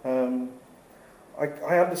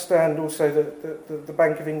 I understand also that the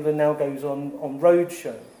Bank of England now goes on road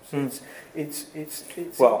shows. It's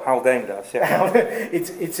well, Haldane does, yeah.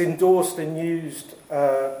 It's endorsed and used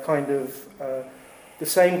the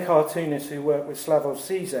same cartoonist who worked with Slavoj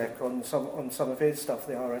Zizek on some of his stuff,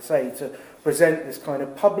 the RSA, to present this kind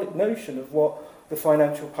of public notion of what the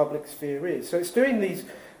financial public sphere is. So it's doing these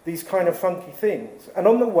kind of funky things. And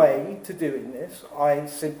on the way to doing this, I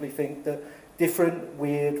simply think that different,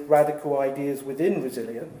 weird, radical ideas within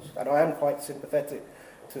resilience, and I am quite sympathetic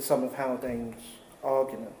to some of Haldane's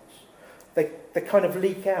arguments, they kind of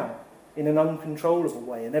leak out. in an uncontrollable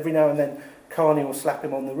way. And every now and then Carney will slap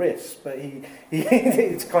him on the wrist, but he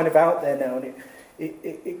it's kind of out there now, and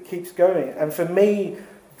it keeps going. And for me,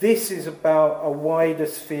 this is about a wider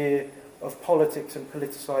sphere of politics and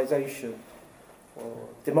politicisation, or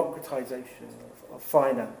democratisation of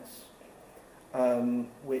finance,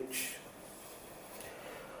 which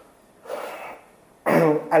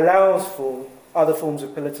allows for other forms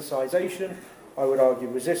of politicisation, I would argue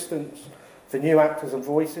resistance, for new actors and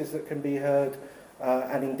voices that can be heard,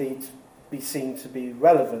 and indeed be seen to be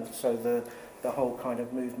relevant. So the whole kind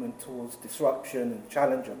of movement towards disruption and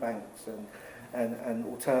challenger banks and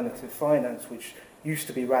alternative finance, which used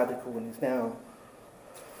to be radical and is now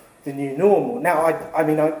the new normal. Now,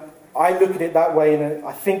 I look at it that way,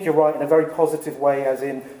 I think you're right, in a very positive way, as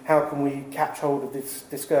in how can we catch hold of these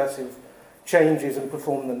discursive changes and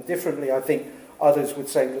perform them differently. I think others would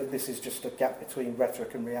say that this is just a gap between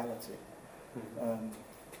rhetoric and reality.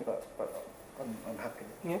 But I'm happy.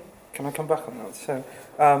 Yeah. Can I come back on that?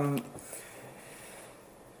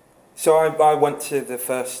 So I went to the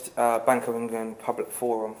first Bank of England public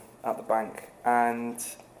forum at the bank, and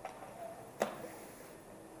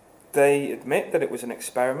they admit that it was an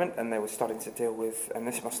experiment, and they were starting to deal with, and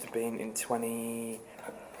this must have been in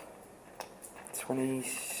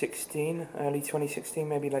 2016, early 2016,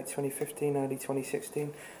 maybe late 2015, early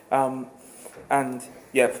 2016. And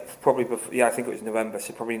yeah, probably before, I think it was November,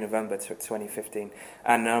 so probably November 2015.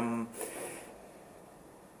 And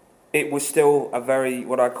it was still a very,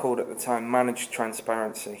 what I called at the time, managed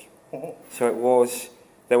transparency. So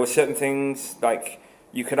there were certain things, like,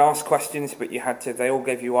 you could ask questions, but they all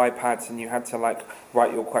gave you iPads, and you had to, like,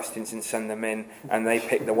 write your questions and send them in, and they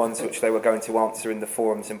picked the ones which they were going to answer in the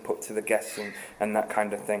forums and put to the guests and that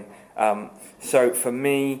kind of thing. So for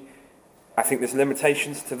me, I think there's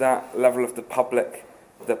limitations to that level of the public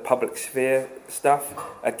sphere stuff.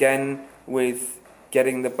 Again, with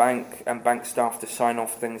getting the bank and bank staff to sign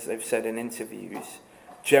off things they've said in interviews.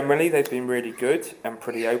 Generally, they've been really good and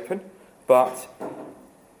pretty open, but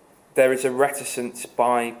there is a reticence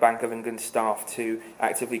by Bank of England staff to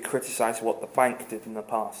actively criticise what the bank did in the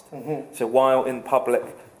past. Mm-hmm. So while in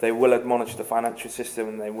public they will admonish the financial system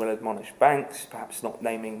and they will admonish banks, perhaps not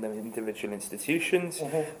naming them individual institutions,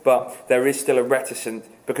 mm-hmm. but there is still a reticence,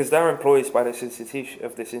 because they're employees by this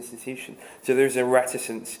institution, so there's a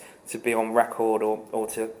reticence to be on record or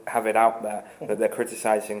to have it out there that they're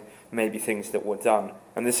criticising maybe things that were done.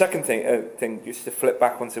 And the second thing, just to flip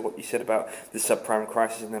back onto what you said about the subprime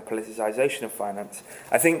crisis and the politicisation of finance,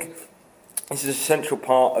 I think this is a central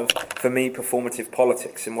part of, for me, performative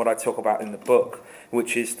politics and what I talk about in the book,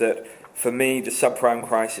 which is that, for me, the subprime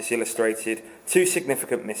crisis illustrated two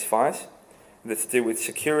significant misfires. They're to do with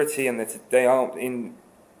security, and they are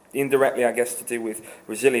indirectly, I guess, to do with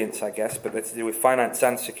resilience, I guess, but they're to do with finance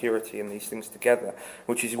and security and these things together,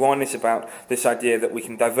 which is one is about this idea that we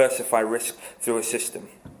can diversify risk through a system.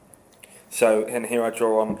 So, and here I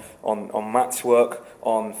draw on Matt's work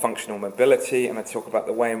on functional mobility, and I talk about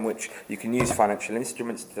the way in which you can use financial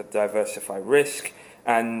instruments to diversify risk.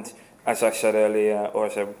 And as I said earlier, or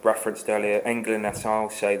as I referenced earlier, England et al.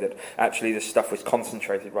 Say that actually this stuff was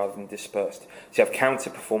concentrated rather than dispersed. So you have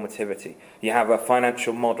counter-performativity. You have a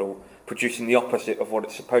financial model producing the opposite of what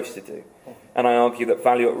it's supposed to do. And I argue that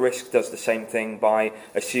value at risk does the same thing by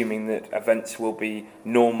assuming that events will be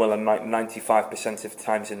normal and 95% of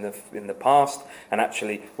times in the past, and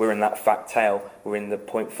actually we're in that fat tail, we're in the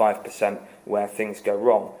 0.5% where things go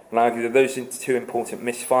wrong. And I argue that those are two important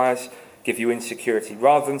misfires, give you insecurity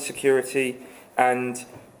rather than security. And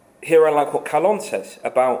here I like what Calon says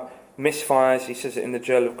about misfires. He says it in the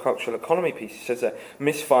Journal of Cultural Economy piece. He says that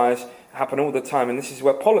misfires happen all the time, and this is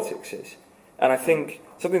where politics is. And I think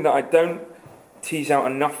something that I don't tease out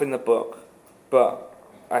enough in the book, but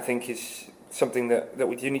I think is something that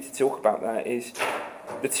we do need to talk about there, is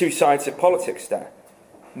the two sides of politics there.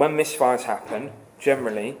 When misfires happen,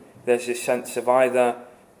 generally, there's this sense of either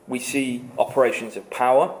we see operations of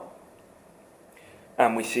power,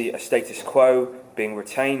 and we see a status quo being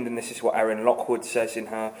retained, and this is what Erin Lockwood says in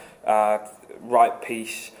her Right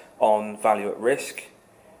piece on value at risk,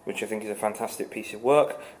 which I think is a fantastic piece of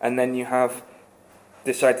work. And then you have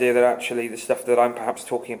this idea that actually the stuff that I'm perhaps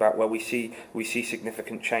talking about, where we see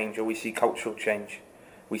significant change, or we see cultural change,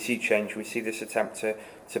 we see this attempt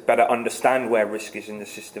better understand where risk is in the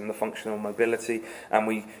system, the functional mobility, and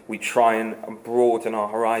we try and broaden our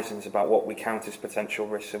horizons about what we count as potential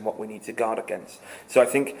risks and what we need to guard against. So I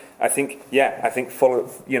think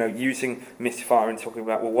using Mystifier and talking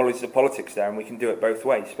about, well, what is the politics there, and we can do it both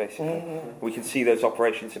ways, basically. Mm-hmm. We can see those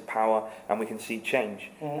operations of power, and we can see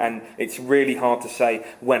change. Mm-hmm. And it's really hard to say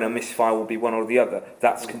when a Mystifier will be one or the other.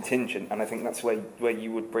 That's contingent, and I think that's where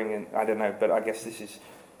you would bring in, I don't know, but I guess this is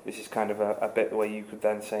kind of a bit where you could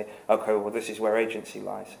then say, okay, well, this is where agency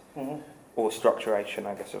lies. Mm-hmm. Or structuration,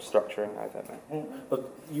 I guess, or structuring, I don't know. Mm-hmm. But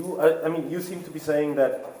you seem to be saying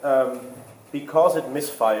that because it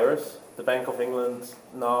misfires, the Bank of England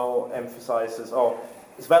now emphasizes, or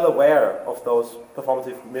is well aware of those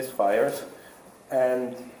performative misfires,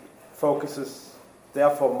 and focuses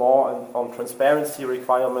therefore more on transparency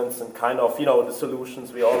requirements and kind of, the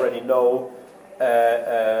solutions we already know.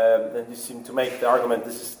 And you seem to make the argument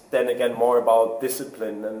this is then again more about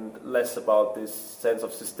discipline and less about this sense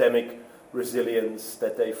of systemic resilience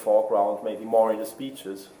that they foreground maybe more in the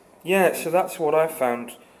speeches. Yeah, so that's what I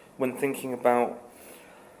found when thinking about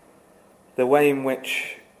the way in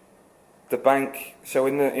which the bank. So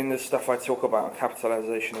in the stuff I talk about,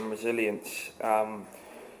 capitalisation and resilience.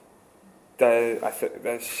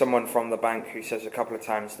 There's someone from the bank who says a couple of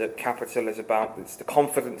times that capital is it's the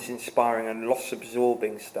confidence-inspiring and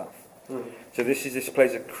loss-absorbing stuff. Mm. So this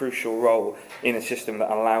plays a crucial role in a system that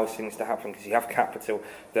allows things to happen, because you have capital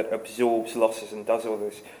that absorbs losses and does all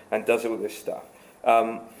this stuff.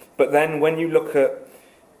 But then when you look at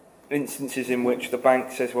instances in which the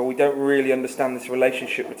bank says, well, we don't really understand this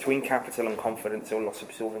relationship between capital and confidence or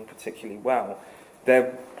loss-absorbing particularly well,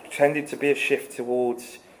 there tended to be a shift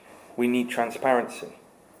towards we need transparency.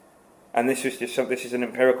 And this is an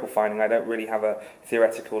empirical finding. I don't really have a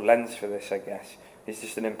theoretical lens for this, I guess. It's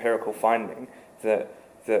just an empirical finding that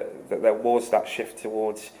there was that shift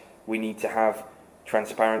towards we need to have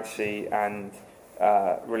transparency and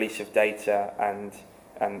release of data and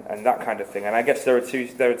that kind of thing. And I guess there are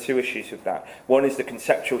two issues with that. One is the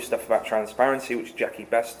conceptual stuff about transparency, which Jackie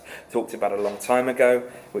Best talked about a long time ago,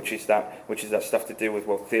 which is that stuff to do with,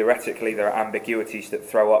 well, theoretically there are ambiguities that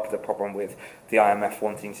throw up the problem with the IMF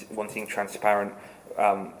wanting transparent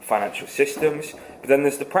financial systems. But then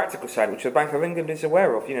there's the practical side, which the Bank of England is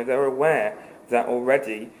aware of. They're aware that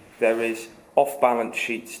already there is off-balance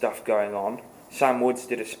sheet stuff going on. Sam Wood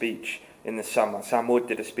did a speech in the summer.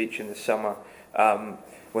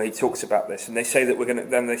 Where he talks about this, and they say that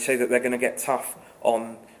they're going to get tough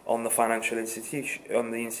on the financial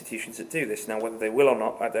institutions that do this. Now, whether they will or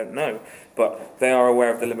not, I don't know, but they are aware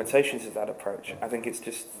of the limitations of that approach. I think it's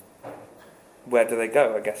just, where do they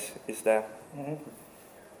go, I guess, is there. Mm-hmm.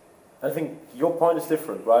 I think your point is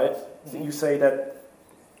different, right? Mm-hmm. So you say that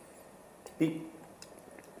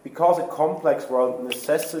because a complex world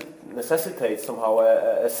necessitates somehow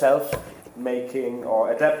a self-making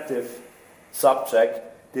or adaptive subject,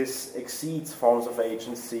 this exceeds forms of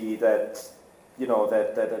agency that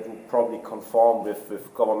would probably conform with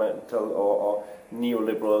governmental or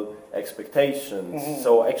neoliberal expectations. Mm-hmm.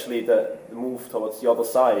 So actually the move towards the other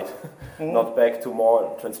side, mm-hmm. not back to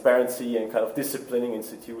more transparency and kind of disciplining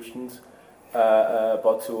institutions,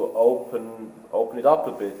 but to open it up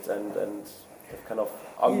a bit and kind of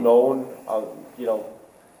unknown,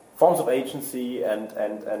 forms of agency and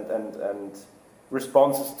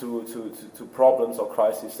responses to problems or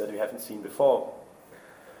crises that we haven't seen before.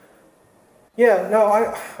 Yeah, no,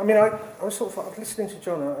 I was sort of listening to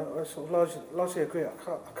John. I sort of largely agree. I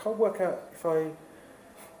can't work out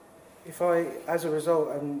if I as a result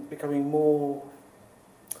am becoming more.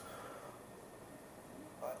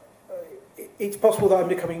 It's possible that I'm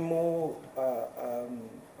becoming more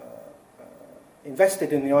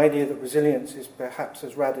invested in the idea that resilience is perhaps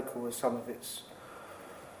as radical as some of its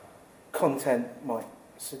content might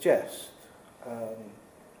suggest,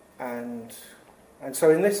 and so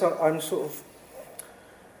in this I'm sort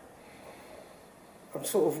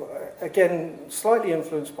of again slightly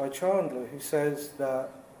influenced by Chandler, who says that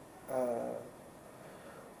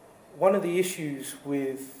one of the issues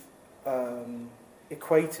with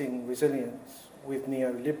equating resilience with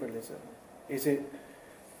neoliberalism is it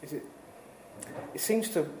seems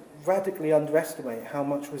to radically underestimate how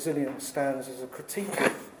much resilience stands as a critique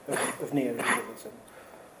of neoliberalism.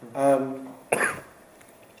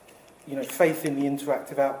 Faith in the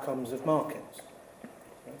interactive outcomes of markets,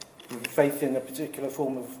 faith in a particular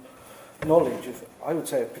form of knowledge, I would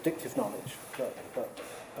say, predictive knowledge. But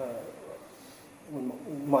we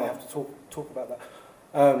might have to talk about that.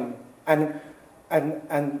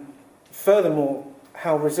 And furthermore,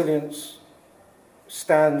 how resilience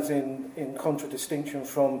stands in contradistinction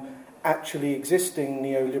from actually existing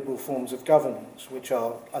neoliberal forms of governance, which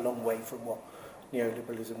are a long way from what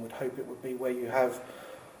neoliberalism would hope it would be, where you have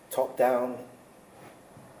top-down,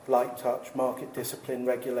 light touch, market discipline,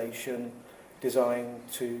 regulation, designed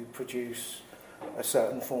to produce a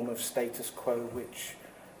certain form of status quo, which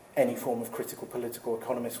any form of critical political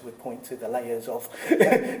economist would point to the layers of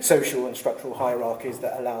social and structural hierarchies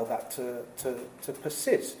that allow that to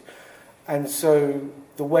persist. And so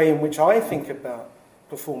the way in which I think about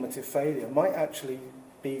performative failure might actually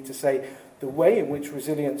be to say the way in which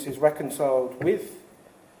resilience is reconciled with,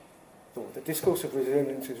 or the discourse of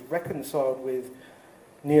resilience is reconciled with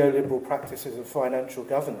neoliberal practices of financial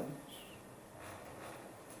governance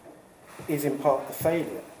is in part the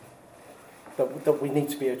failure that we need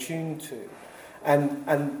to be attuned to. And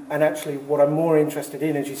actually what I'm more interested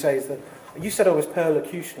in, as you say, is that you said I was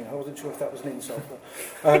perlocutionary. I wasn't sure if that was an insult.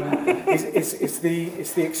 But, it's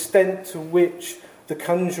the extent to which the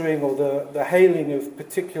conjuring or the hailing of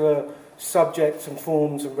particular subjects and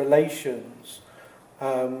forms and relations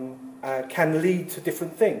can lead to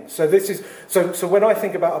different things. So when I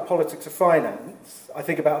think about a politics of finance, I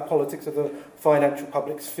think about a politics of the financial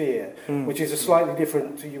public sphere, which is a slightly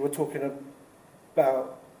different to, you were talking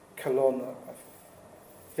about Calonne, I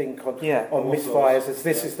think, on misfires, as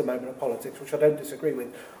this is the moment of politics, which I don't disagree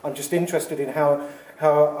with. I'm just interested in how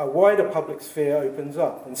a wider public sphere opens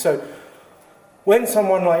up. And so when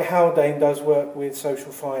someone like Haldane does work with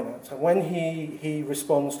social finance, and when he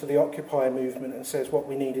responds to the Occupy movement and says what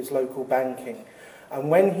we need is local banking, and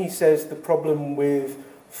when he says the problem with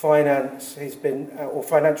finance has been, or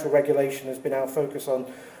financial regulation has been our focus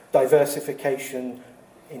on diversification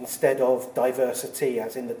instead of diversity,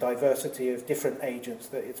 as in the diversity of different agents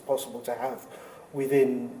that it's possible to have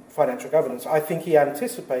within financial governance, I think he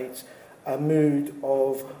anticipates a mood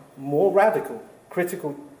of more radical,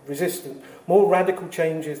 critical, resistant, more radical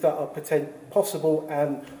changes that are possible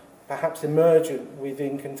and perhaps emergent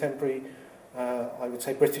within contemporary, I would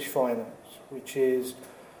say, British finance, which is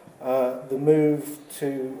the move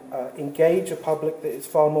to engage a public that is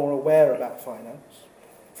far more aware about finance,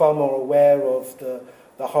 far more aware of the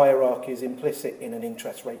hierarchies implicit in an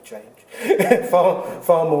interest rate change,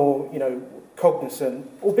 far more, cognizant,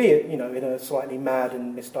 albeit, in a slightly mad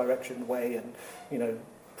and misdirection way, and,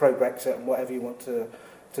 pro-Brexit and whatever you want to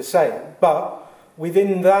say it. But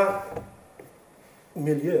within that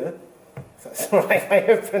milieu, if that's the right way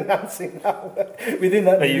of pronouncing that word, within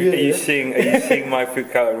that milieu... Are you seeing my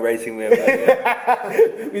Foucault and raising me about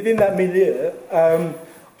within that milieu,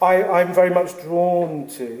 I'm very much drawn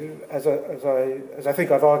to, as I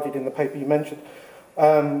think I've argued in the paper you mentioned,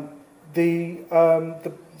 the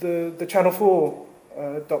Channel 4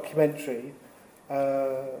 documentary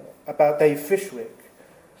about Dave Fishwick.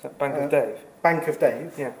 Is that Bank of Dave? Bank of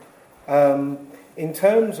Dave. Yeah. In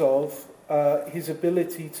terms of his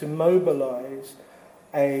ability to mobilise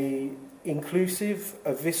a inclusive,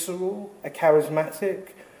 a visceral, a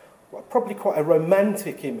charismatic, probably quite a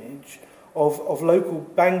romantic image of local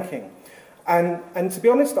banking. And to be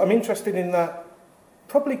honest, I'm interested in that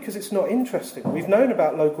probably because it's not interesting. We've known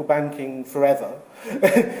about local banking forever.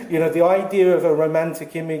 The idea of a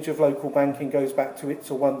romantic image of local banking goes back to It's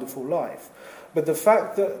a Wonderful Life. But the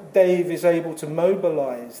fact that Dave is able to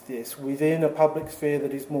mobilise this within a public sphere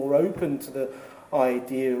that is more open to the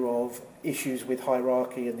idea of issues with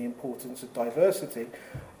hierarchy and the importance of diversity,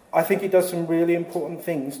 I think he does some really important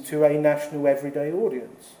things to a national everyday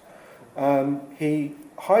audience. He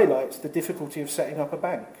highlights the difficulty of setting up a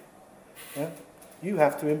bank. Yeah? You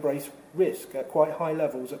have to embrace risk at quite high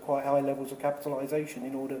levels of capitalisation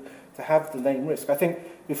in order to have the name risk. I think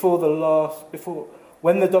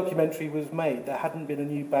when the documentary was made, there hadn't been a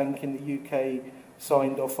new bank in the UK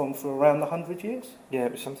signed off on for around 100 years. Yeah,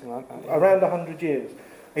 it was something like that. Yeah. Around 100 years.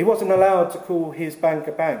 He wasn't allowed to call his bank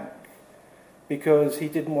a bank because he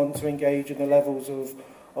didn't want to engage in the levels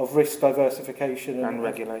of risk diversification and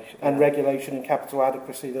regulation and capital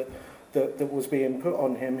adequacy that was being put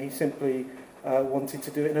on him. He simply wanted to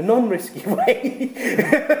do it in a non-risky way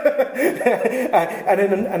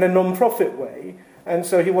and a non-profit way. And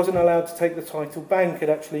so he wasn't allowed to take the title bank. It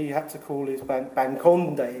actually had to call his bank Bank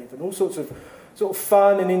on Dave, and all sorts of sort of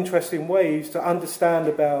fun and interesting ways to understand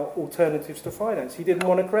about alternatives to finance. He didn't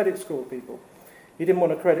want to credit score people. He didn't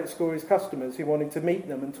want to credit score his customers. He wanted to meet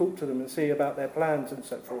them and talk to them and see about their plans and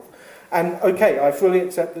so forth. And okay, I fully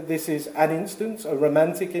accept that this is an instance, a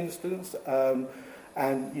romantic instance,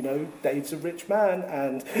 and, Dave's a rich man,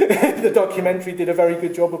 and the documentary did a very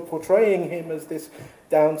good job of portraying him as this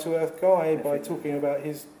down-to-earth guy by talking about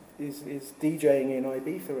his DJing in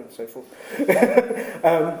Ibiza and so forth.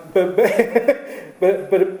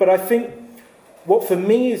 But I think What for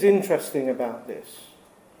me is interesting about this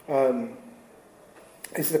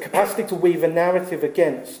is the capacity to weave a narrative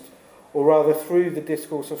against, or rather through, the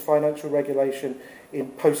discourse of financial regulation in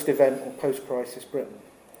post-event or post-crisis Britain.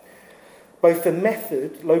 Both the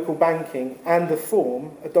method, local banking, and the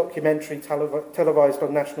form, a documentary televised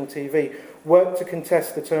on national TV, work to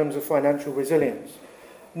contest the terms of financial resilience,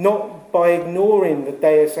 not by ignoring the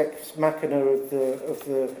deus ex machina of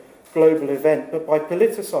the global event, but by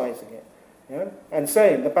politicising it, you know, and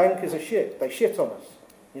saying the bankers are shit, they shit on us.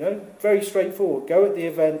 You know, very straightforward. Go at the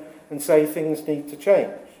event and say things need to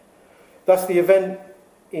change. Thus, the event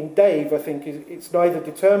in Dave, I think, it's neither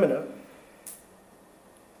determinate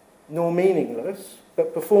nor meaningless,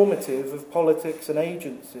 but performative of politics and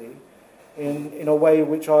agency in a way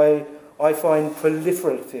which I find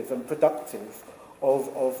proliferative and productive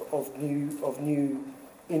of new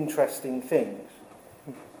interesting things.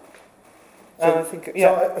 So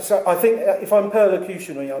I think if I'm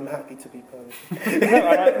perlocutionary, I'm happy to be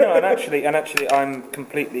perlocutionary. and actually, I'm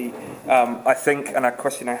completely. I think, and a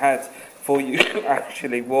question I had for you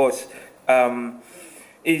actually was: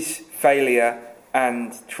 is failure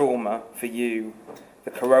and trauma for you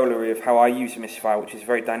the corollary of how I use Misfire, which is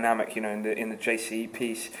very dynamic? You know, in the JCE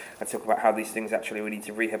piece, I talk about how these things actually we need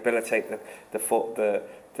to rehabilitate the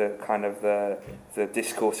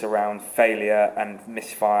discourse around failure and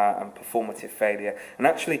misfire and performative failure. And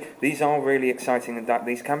actually, these are really exciting, and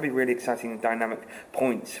these can be really exciting and dynamic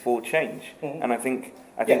points for change. Mm-hmm. And I think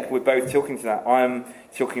we're both talking to that. I'm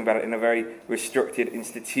talking about it in a very restricted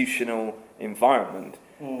institutional environment.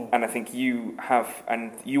 And I think you have,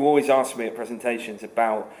 and you always ask me at presentations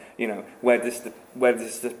about, you know, where does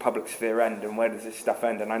the public sphere end and where does this stuff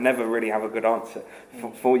end? And I never really have a good answer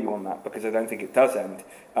for you on that, because I don't think it does end.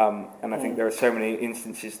 And I think there are so many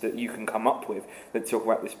instances that you can come up with that talk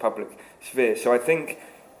about this public sphere. So I think,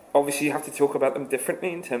 obviously, you have to talk about them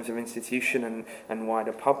differently in terms of institution and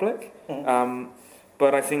wider public.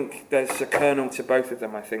 But I think there's a kernel to both of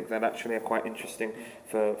them, I think, that actually are quite interesting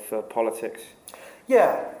for politics.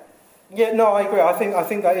 Yeah, no, I agree. I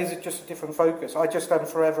think that is just a different focus. I just am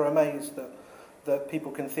forever amazed that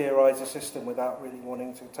people can theorise a system without really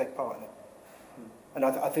wanting to take part in it. And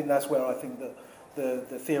I think that's where I think that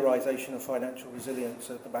the theorisation of financial resilience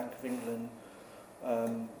at the Bank of England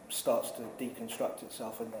starts to deconstruct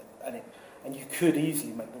itself, and you could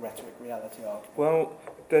easily make the rhetoric reality argument. Well,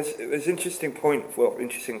 there's interesting point. Well,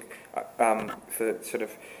 interesting for sort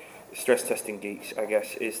of stress testing geeks, I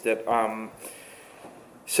guess, is that.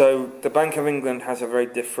 So the Bank of England has a very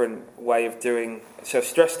different way of doing. So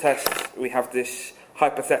stress tests, we have this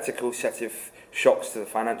hypothetical set of shocks to the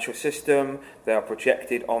financial system. They are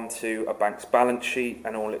projected onto a bank's balance sheet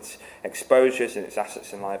and all its exposures and its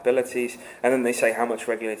assets and liabilities. And then they say, how much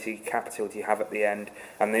regulatory capital do you have at the end?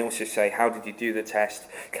 And they also say, how did you do the test?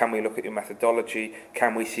 Can we look at your methodology?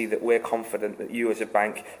 Can we see that we're confident that you as a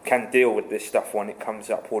bank can deal with this stuff when it comes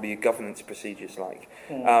up? What are your governance procedures like?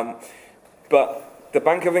 But the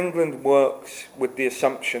Bank of England works with the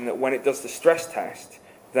assumption that when it does the stress test,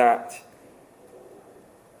 that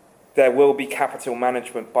there will be capital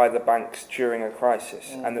management by the banks during a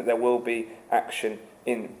crisis, and that there will be action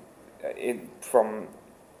from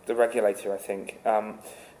the regulator, I think.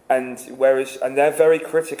 And they're very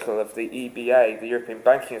critical of the EBA, the European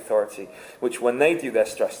Banking Authority, which when they do their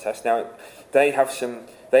stress test, now they have some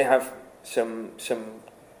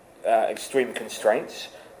extreme constraints.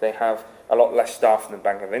 They have a lot less staff than the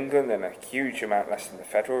Bank of England and a huge amount less than the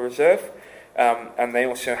Federal Reserve. And they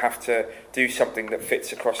also have to do something that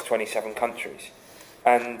fits across 27 countries.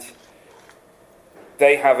 And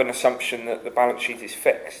they have an assumption that the balance sheet is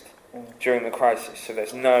fixed during the crisis. So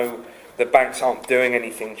the banks aren't doing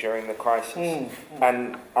anything during the crisis.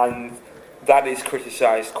 And that is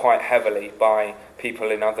criticised quite heavily by people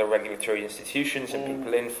in other regulatory institutions and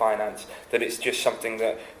people in finance, that it's just something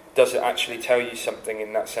that doesn't actually tell you something,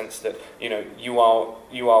 in that sense that, you know, you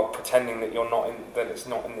are pretending that you're not in, that it's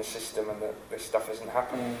not in the system and that this stuff isn't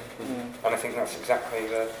happening. And I think that's exactly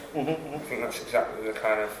the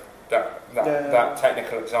kind of that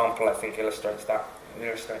technical example, I think, illustrates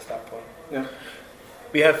that point. Yeah.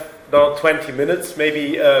 We have now 20 minutes.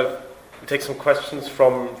 Maybe we take some questions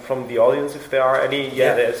from the audience if there are any.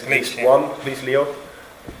 Yeah, there's at least one. Please, Leo.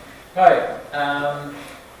 Hi.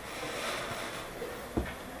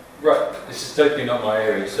 Right, this is totally not my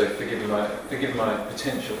area, so forgive my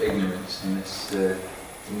potential ignorance in this.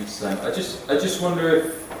 I just wonder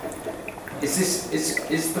if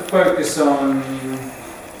is the focus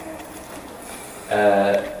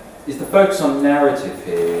on narrative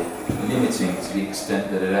here limiting to the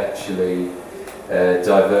extent that it actually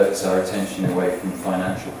diverts our attention away from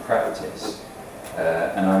financial practice,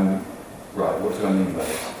 and I'm right. What do I mean by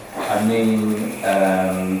this? I mean,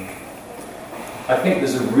 I think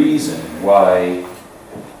there's a reason why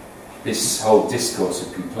this whole discourse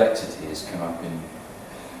of complexity has come up in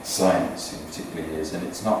science in particular years, and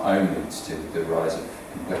it's not only to do with the rise of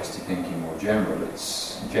complexity thinking more generally.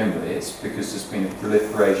 It's because there's been a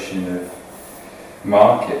proliferation of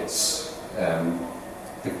markets.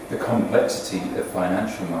 The complexity of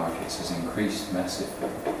financial markets has increased massively.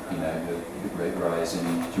 You know, the great rise in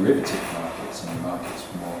derivative markets and markets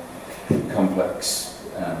for more complex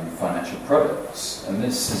financial products, and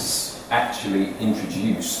this has actually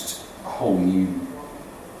introduced a whole new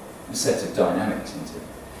set of dynamics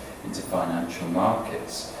into financial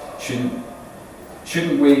markets.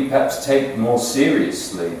 Shouldn't we perhaps take more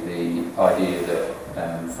seriously the idea that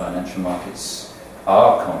financial markets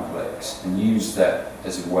are complex and use that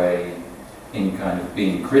as a way in kind of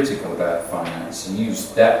being critical about finance, and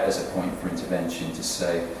use that as a point for intervention to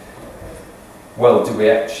say, well,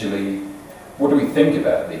 what do we think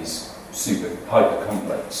about these super hyper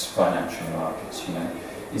complex financial markets? You know,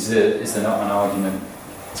 is there not an argument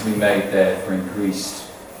to be made there for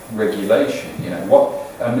increased regulation? You know,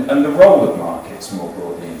 and the role of markets more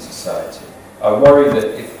broadly in society. I worry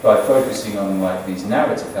that if by focusing on like these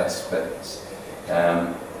narrative aspects,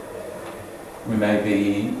 we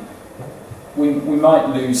might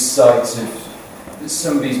lose sight of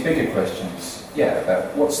some of these bigger questions. Yeah,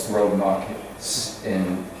 about what's the role of markets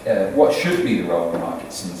in what should be the role of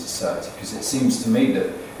markets in society? Because it seems to me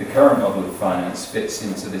that the current model of finance fits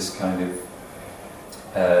into this kind of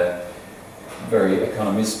very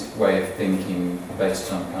economistic way of thinking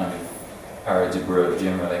based on kind of Ara de Breu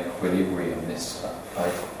general equilibrium, this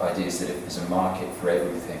ideas that if there's a market for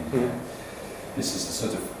everything, this is the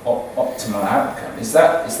sort of optimal outcome. Is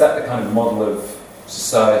that the kind of model of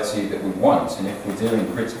society that we want? And if we're doing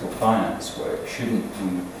critical finance work, shouldn't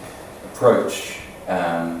we approach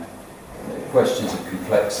questions of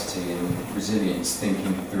complexity and resilience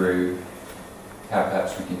thinking through how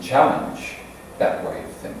perhaps we can challenge that way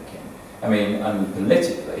of thinking? I mean,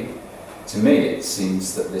 politically, to me, it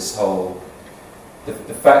seems that this whole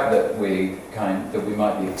the fact that we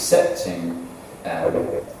might be accepting of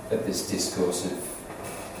this discourse of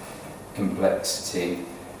complexity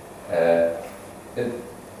it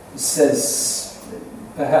says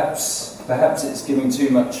perhaps it's giving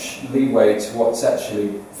too much leeway to what's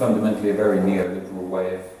actually fundamentally a very neoliberal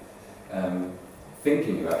way of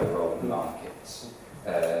thinking about the role of markets.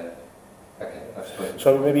 Okay, I've spoken.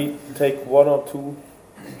 Shall we maybe take one or two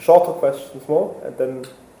shorter questions more, and then you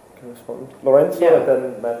can respond? Lorenzo, and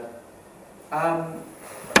then Matt. I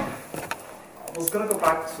was going to go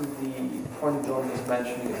back to the point John was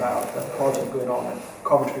mentioning about the project going on at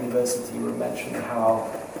Coventry University. You were mentioning how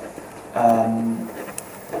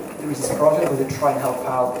there is this project where they try and help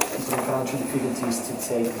out people in financial difficulties to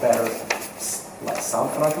take better, sound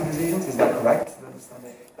financial decisions. Is that correct? Did I understand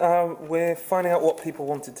it? We're finding out what people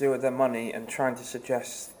want to do with their money and trying to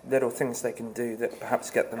suggest little things they can do that perhaps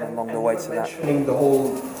get them along the way to that. Mentioning the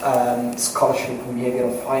whole scholarship in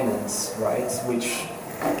behavioral finance, right, which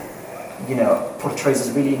portrays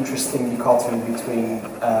this really interesting dichotomy between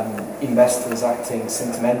investors acting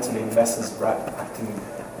sentimentally, investors acting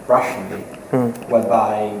rationally,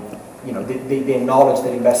 whereby they acknowledge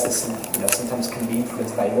that investors sometimes can be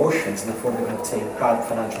influenced by emotions, and therefore they're going to take bad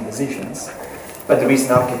financial decisions. But there is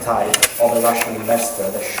an archetype of a rational investor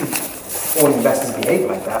that should all investors behave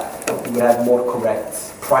like that. We would have more correct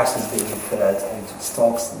prices being inferred into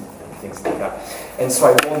stocks and things like that. And so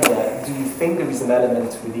I wonder, do you think there is an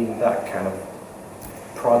element within that kind of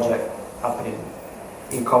project happening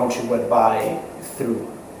in Coventry whereby through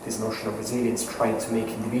this notion of resilience trying to make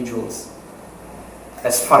individuals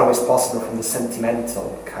as far away as possible from the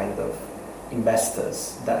sentimental kind of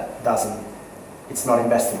investors it's not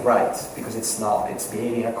investing right because it's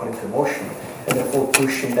behaving according to emotion, and therefore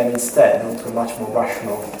pushing them instead onto a much more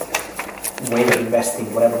rational way of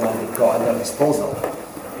investing whatever money they've got at their disposal,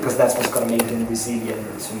 because that's what's going to make them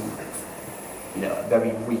resilient to a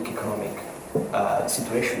very weak economic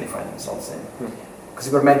situation they find themselves in. Because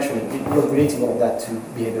you were relating all of that to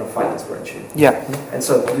behavioral finance, weren't you? Yeah. And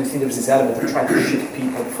so do you think there's this element of trying to shift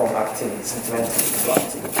people from acting sentimentally to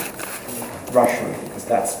acting rationally, because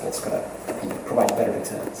that's what's going to provide better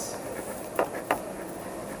returns?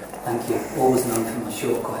 Thank you. Always known for my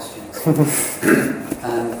short questions.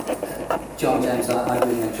 John, James, I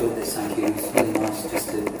really enjoyed this. Thank you. It's really nice just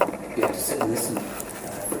to be able to sit and listen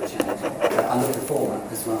for a change. I love the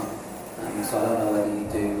format as well. So I don't know whether you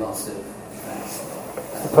do lots of... the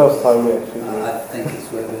first time we actually I think it's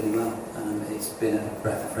worked really well. It's been a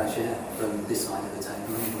breath of fresh air from this side of the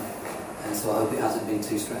table anyway. And so I hope it hasn't been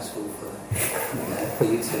too stressful for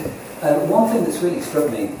you two. One thing that's really struck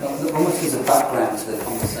me, almost as a background to the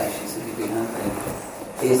conversations that you've been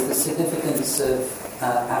having, is the significance of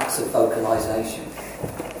acts of vocalisation.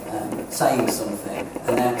 Saying something,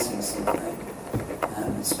 announcing something,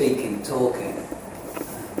 speaking, talking.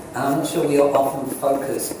 And I'm not sure we often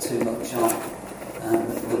focus too much on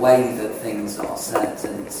the way that things are said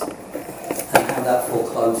and how that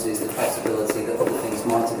forecloses the possibility that other things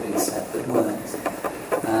might have been said but weren't.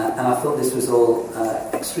 And I thought this was all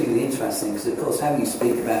extremely interesting because, of course, how you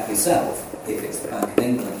speak about yourself, if it's the Bank of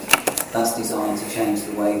England, that's designed to change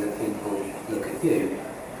the way that people look at you.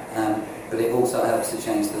 But it also helps to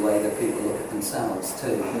change the way that people look at themselves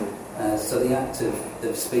too. So the act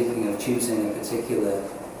of speaking, of choosing a particular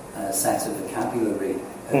set of vocabulary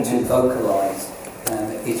to vocalise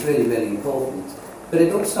is really, really important. But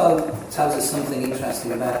it also tells us something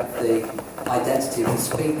interesting about the identity of the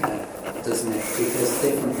speaker, doesn't it? Because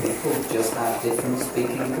different people just have different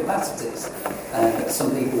speaking capacities.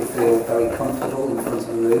 Some people feel very comfortable in front of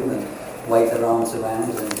a room and wave their arms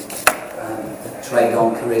around and trade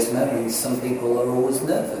on charisma, and some people are always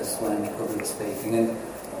nervous when public speaking. And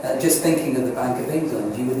just thinking of the Bank of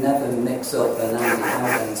England, you would never mix up an Andy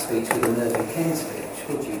Haldane speech with a Mervyn King speech,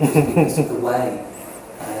 would you? Just because of the way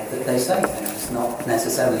that they say things, not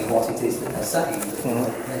necessarily what it is that they're saying, but the way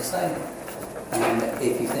that they say it.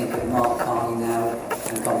 If you think of Mark Carney now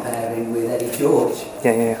and comparing with Eddie George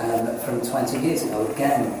from 20 years ago,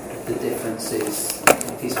 again, the difference is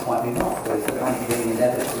quite remarkable. If the Bank of England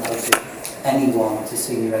ever promoted anyone to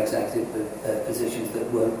senior executive positions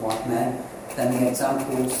that weren't white men, then the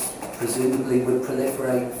examples presumably would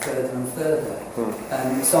proliferate further and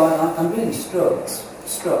further. So I'm really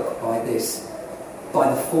struck by this, by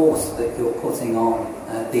the force that you're putting on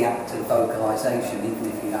the act of vocalisation, even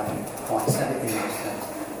if you haven't quite said it in those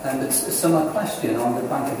terms. So my question on the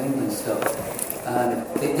Bank of England stuff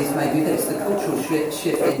is maybe this: the cultural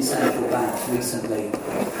shift in central banks recently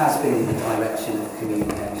has been in the direction of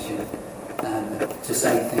communication. To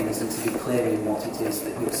say things and to be clear in what it is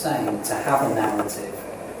that you're saying, to have a narrative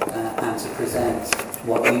and to present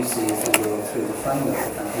what you see as the world through the framework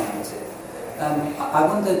of that narrative. I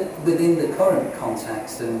wonder, within the current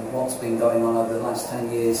context and what's been going on over the last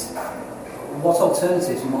 10 years, what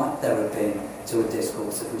alternatives might there have been to a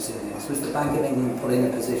discourse of resilience? Was the Bank of England put in a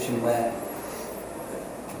position where,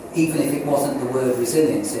 even if it wasn't the word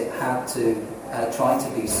resilience, it had to try to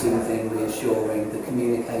be soothing, reassuring, the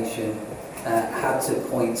communication had to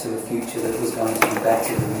point to a future that was going to be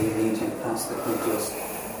better than the immediate past that we've just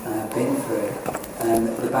been through.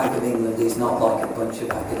 The Bank of England is not like a bunch of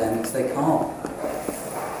academics. They can't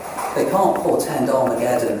portend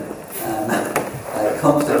Armageddon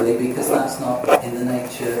comfortably, because that's not in the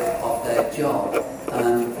nature of their job.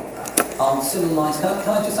 On civil lines, can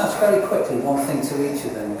I just ask very quickly one thing to each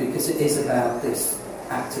of them, because it is about this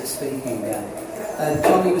act of speaking again.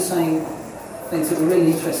 John, you were saying things that were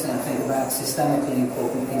really interesting, I think, about systemically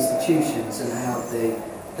important institutions and how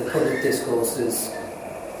the public discourse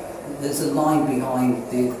there's a line behind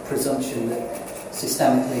the presumption that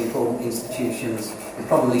systemically important institutions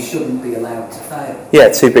probably shouldn't be allowed to fail. Yeah,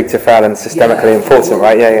 too big to fail and systemically important,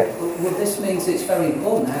 right? Well, this means it's very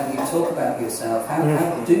important how you talk about yourself. How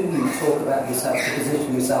do you talk about yourself to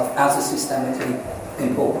position yourself as a systemically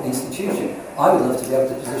important institution? I would love to be able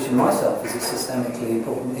to position myself as a systemically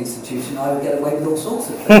important institution. I would get away with all sorts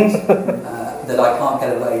of things that I can't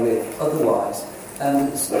get away with otherwise.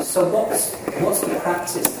 So what's the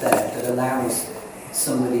practice there that allows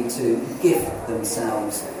somebody to gift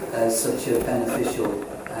themselves such a beneficial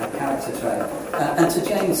character trait? And to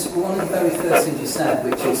James, one of the very first things you said,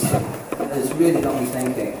 which has really got me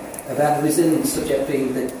thinking, about the resilience subject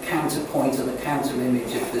being the counterpoint or the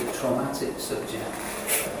counter-image of the traumatic subject.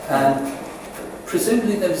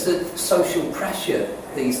 Presumably there's a social pressure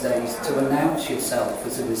these days to announce yourself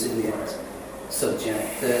as a resilient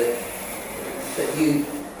subject, that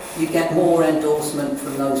you get more endorsement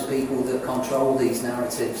from those people that control these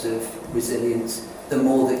narratives of resilience, the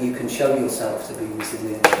more that you can show yourself to be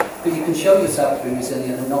resilient. But you can show yourself to be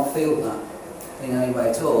resilient and not feel that in any way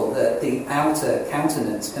at all. That the outer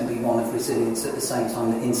countenance can be one of resilience at the same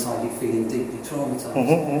time that inside you're feeling deeply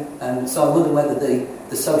traumatised. So I wonder whether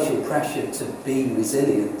the social pressure to be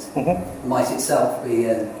resilient might itself be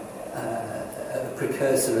a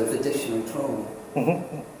precursor of additional trauma.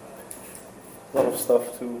 A lot of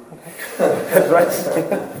stuff to address.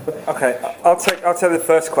 Okay, I'll take the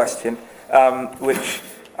first question, which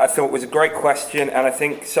I thought was a great question, and I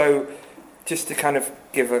think so. Just to kind of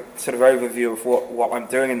give a sort of overview of what I'm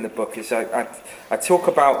doing in the book is I talk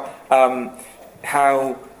about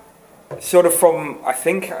how sort of from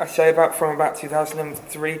about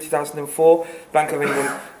 2003, 2004, Bank of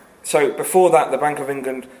England. So before that, the Bank of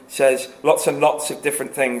England says lots and lots of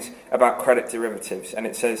different things about credit derivatives, and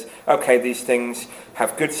it says, okay, these things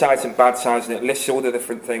have good sides and bad sides, and it lists all the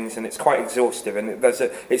different things, and it's quite exhaustive, and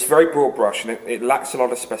it's very broad brush, and it lacks a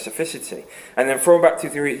lot of specificity. And then from about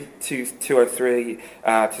 2003,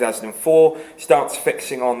 2004, starts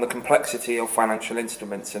fixing on the complexity of financial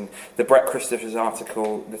instruments, and the Brett Christophers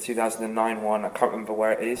article, the 2009 one, I can't remember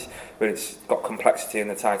where it is, but it's got complexity in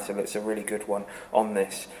the title. It's a really good one on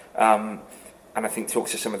this. And I think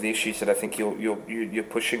talks to some of the issues that I think you're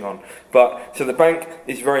pushing on. But so the bank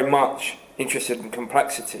is very much interested in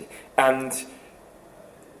complexity, and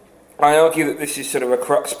I argue that this is sort of a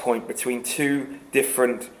crux point between two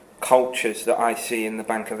different cultures that I see in the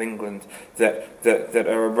Bank of England that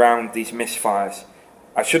are around these misfires.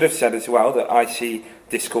 I should have said as well that I see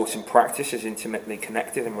discourse and practice as intimately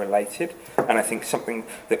connected and related, and I think something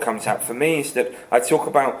that comes out for me is that I talk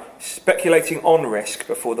about speculating on risk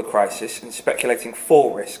before the crisis and speculating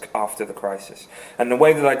for risk after the crisis. And the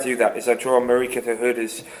way that I do that is I draw on Marika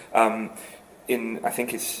Terhuda's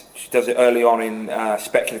she does it early on in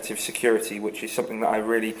Speculative Security, which is something that I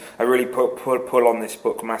really pull on this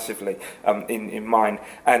book massively in mine.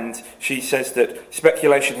 And she says that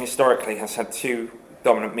speculation historically has had two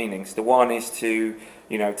dominant meanings. The one is to,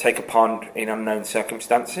 take a punt in unknown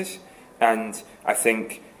circumstances, and I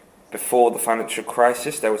think before the financial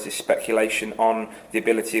crisis there was this speculation on the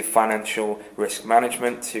ability of financial risk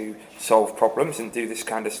management to solve problems and do this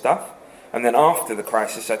kind of stuff. And then after the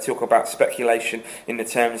crisis, I talk about speculation in the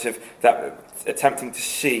terms of that attempting to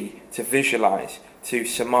see, to visualize, to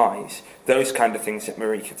surmise, those kind of things that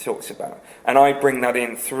Marika talks about. And I bring that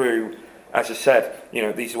in through, as I said,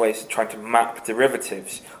 these ways of trying to map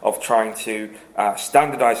derivatives, of trying to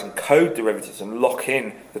standardize and code derivatives and lock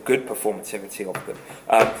in the good performativity of them,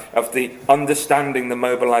 of the understanding the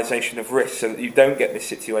mobilization of risk so that you don't get this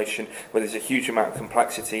situation where there's a huge amount of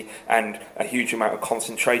complexity and a huge amount of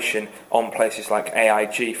concentration on places like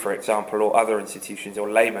AIG, for example, or other institutions, or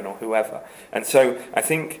Lehman, or whoever. And so I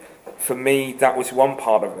think for me, that was one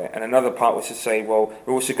part of it, and another part was to say, well,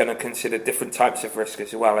 we're also going to consider different types of risk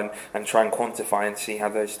as well, and try and quantify and see how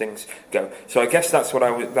those things go. So I guess that's what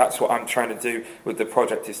I'm trying to do with the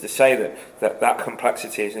project, is to say that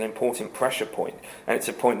complexity is an important pressure point, and it's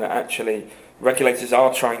a point that actually regulators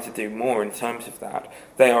are trying to do more in terms of that.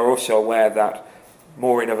 They are also aware that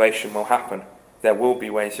more innovation will happen. There will be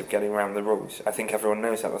ways of getting around the rules. I think everyone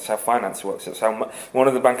knows that. That's how finance works. That's how one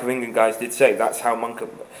of the Bank of England guys did say. That's how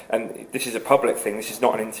and this is a public thing. This is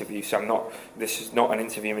not an interview, so this is not an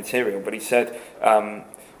interview material. But he said, I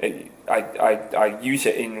use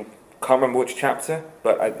it in, can't remember which chapter,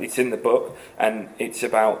 but it's in the book, and it's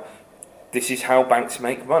about this is how banks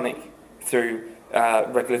make money through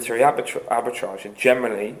regulatory arbitrage, and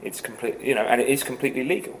generally it's complete, and it is completely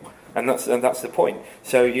legal, and that's the point.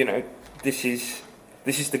 So This is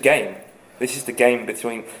the game. This is the game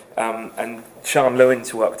between, and Sian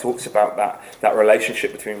Lewin's work talks about that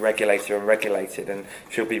relationship between regulator and regulated, and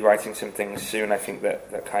she'll be writing some things soon, I think,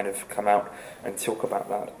 that kind of come out and talk about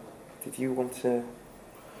that. Did you want to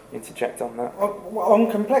interject on that?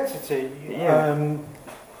 On complexity,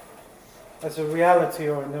 as a reality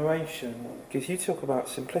or a narration. Because you talk about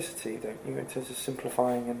simplicity, don't you, in terms of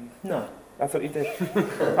simplifying and... No. I thought you did.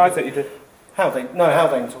 I thought you did. Haldane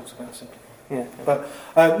talks about simplifying. Yeah. But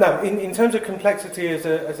in terms of complexity as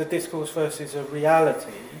a discourse versus a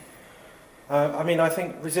reality, I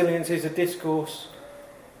think resilience is a discourse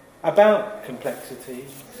about complexity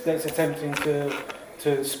that's attempting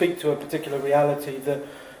to speak to a particular reality that,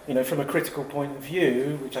 from a critical point of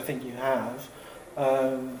view, which I think you have,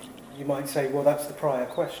 you might say, well, that's the prior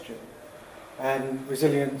question. And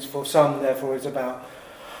resilience for some, therefore, is about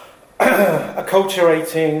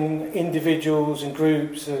acculturating individuals and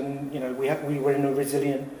groups, and we were in a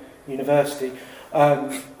resilient university,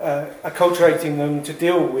 acculturating them to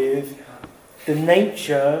deal with the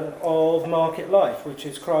nature of market life, which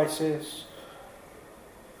is crisis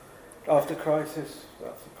after crisis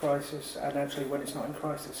after crisis, and actually when it's not in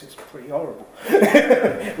crisis it's pretty horrible,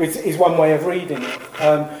 which is one way of reading it.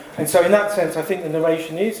 And so in that sense I think the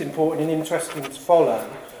narration is important and interesting to follow,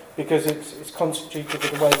 because it's constitutive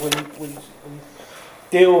of the way we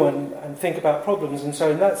deal and think about problems. And so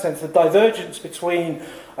in that sense, the divergence between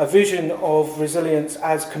a vision of resilience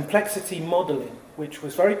as complexity modelling, which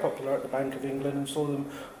was very popular at the Bank of England and saw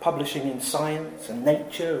them publishing in Science and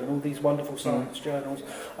Nature and all these wonderful science journals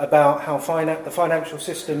about how the financial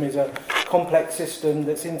system is a complex system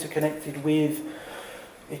that's interconnected with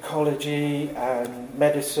ecology and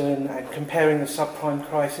medicine and comparing the subprime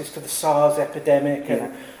crisis to the SARS epidemic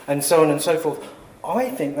and so on and so forth. I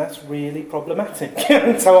think that's really problematic.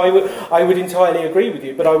 So I would entirely agree with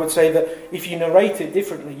you, but I would say that if you narrate it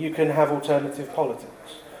differently, you can have alternative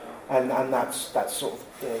politics, and that's sort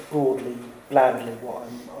of broadly, blandly what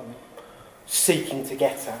I'm seeking to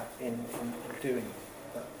get at in doing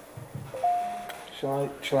that. Shall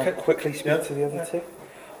I quickly speak to the other two?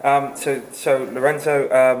 So Lorenzo,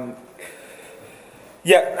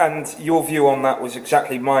 and your view on that was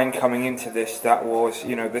exactly mine coming into this. That was,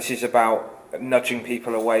 this is about nudging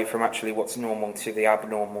people away from actually what's normal to the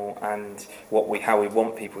abnormal and how we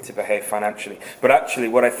want people to behave financially. But actually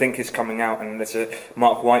what I think is coming out, and there's a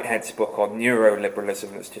Mark Whitehead's book on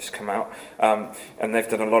neoliberalism that's just come out, and they've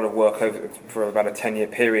done a lot of work for about a 10-year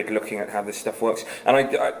period looking at how this stuff works. And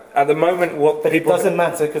I at the moment But it doesn't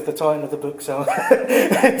matter because the title of the book sells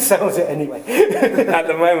it anyway. At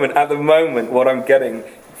the moment what I'm getting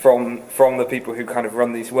from the people who kind of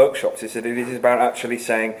run these workshops is that it is about actually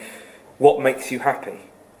saying, what makes you happy?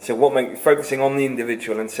 So focusing on the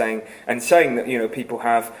individual and saying that, people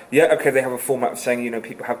have, they have a format of saying,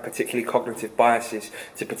 people have particularly cognitive biases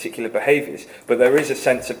to particular behaviours, but there is a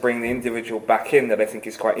sense of bringing the individual back in that I think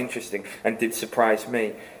is quite interesting and did surprise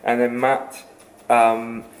me. And then Matt,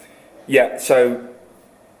 so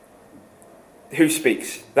who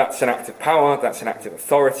speaks? That's an act of power, that's an act of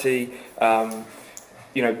authority. When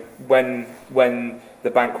the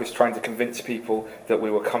bank was trying to convince people that we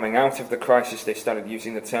were coming out of the crisis, they started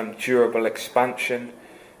using the term durable expansion.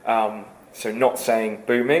 So not saying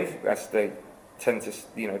booming, as they tend to,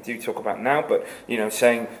 do talk about now, but,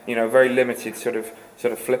 saying, very limited sort of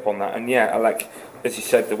flip on that. And I like, as you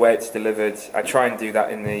said, the way it's delivered, I try and do that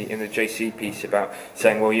in the JC piece about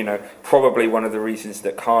saying, well, probably one of the reasons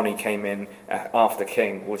that Carney came in after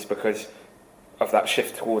King was because of that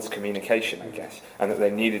shift towards communication, I guess, and that they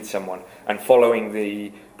needed someone. And following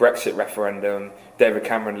the Brexit referendum, David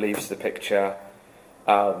Cameron leaves the picture.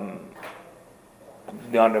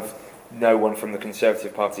 No one from the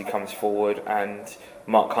Conservative Party comes forward, and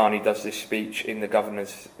Mark Carney does this speech in the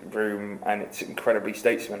governor's room, and it's incredibly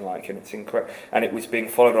statesmanlike, and and it was being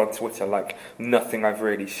followed on Twitter like nothing I've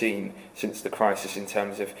really seen since the crisis, in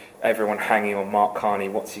terms of everyone hanging on Mark Carney.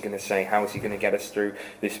 What's he going to say? How is he going to get us through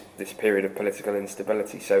this period of political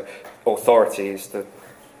instability? So authority is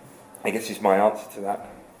is my answer to that.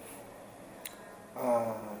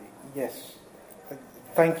 Yes.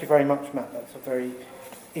 Thank you very much, Matt. That's a very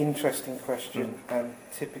interesting question, and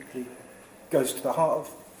typically goes to the heart of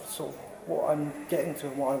sort of what I'm getting to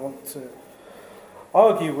and what I want to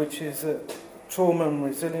argue, which is that trauma and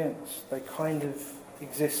resilience, they kind of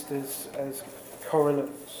exist as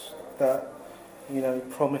correlates that,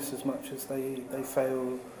 promise as much as they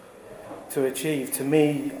fail to achieve. To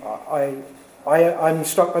me, I'm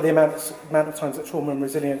struck by the amount of times that trauma and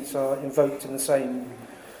resilience are invoked in the same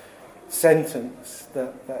sentence,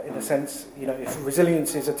 that in a sense, if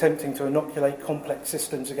resilience is attempting to inoculate complex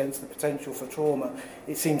systems against the potential for trauma,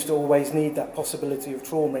 it seems to always need that possibility of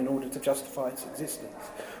trauma in order to justify its existence.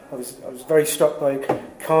 I was very struck by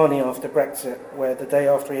Carney after Brexit, where the day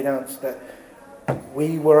after he announced that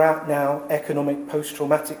we were at now economic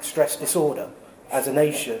post-traumatic stress disorder as a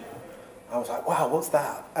nation, I was like, wow, what's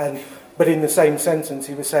that? But in the same sentence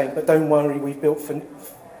he was saying, but don't worry, we've built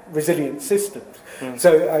resilient systems.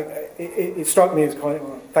 So it struck me as kind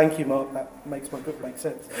of, thank you, Mark, that makes my book make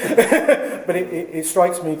sense. But it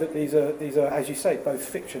strikes me that these are, as you say, both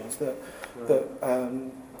fictions, that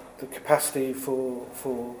the capacity for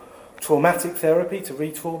traumatic therapy to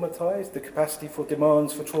re-traumatise, the capacity for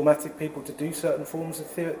demands for traumatic people to do certain forms of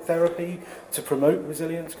therapy to promote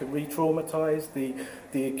resilience can re-traumatise,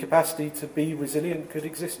 the capacity to be resilient could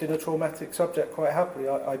exist in a traumatic subject quite happily.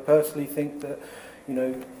 I personally think that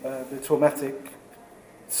the traumatic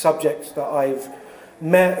subjects that I've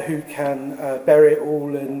met who can bury it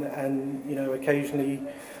all and occasionally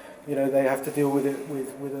they have to deal with it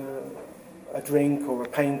with a drink or a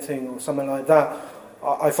painting or something like that,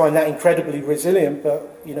 I find that incredibly resilient,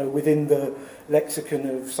 but within the lexicon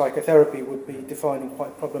of psychotherapy would be defined in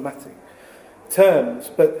quite problematic terms.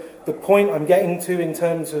 But the point I'm getting to in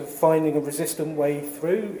terms of finding a resistant way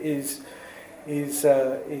through is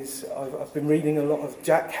I've been reading a lot of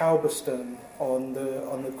Jack Halberstam on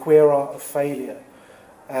the queer art of failure,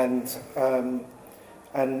 and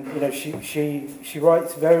she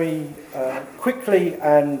writes very quickly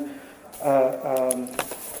and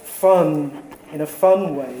in a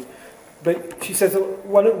fun way, but she says that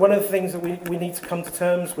one of the things that we need to come to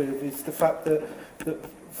terms with is the fact that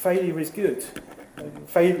failure is good.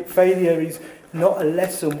 Failure is not a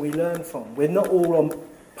lesson we learn from. We're not all on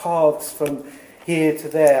paths from here to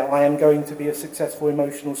there. I am going to be a successful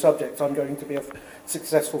emotional subject. I'm going to be a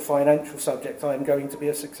successful financial subject. I am going to be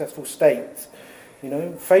a successful state. You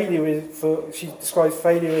know, failure is she describes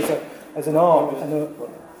failure as an art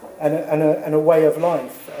and a way of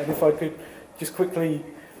life. And if I could just quickly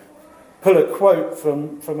pull a quote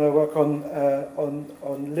from her work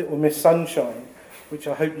on Little Miss Sunshine, which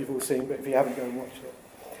I hope you've all seen, but if you haven't, go and watch it.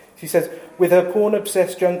 She says, with her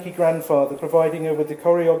porn-obsessed junkie grandfather providing her with the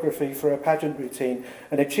choreography for a pageant routine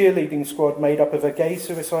and a cheerleading squad made up of a gay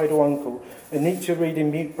suicidal uncle, a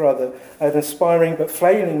Nietzsche-reading mute brother, an aspiring but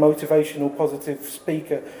flailing motivational positive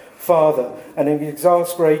speaker father, and an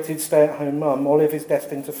exasperated stay-at-home mum, Olive is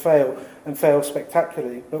destined to fail, and fail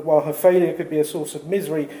spectacularly. But while her failure could be a source of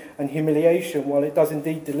misery and humiliation, while it does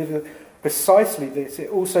indeed deliver precisely this,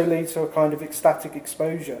 it also leads to a kind of ecstatic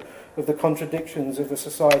exposure of the contradictions of a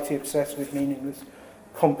society obsessed with meaningless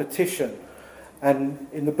competition. And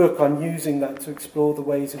in the book, I'm using that to explore the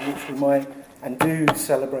ways in which we might and do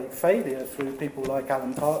celebrate failure through people like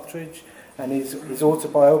Alan Partridge and his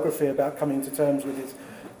autobiography about coming to terms with his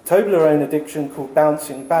Toblerone addiction called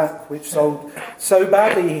Bouncing Back, which sold so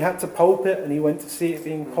badly he had to pulp it, and he went to see it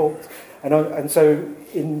being pulped. And so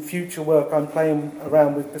in future work, I'm playing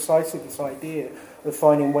around with precisely this idea of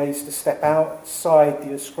finding ways to step outside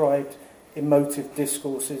the ascribed emotive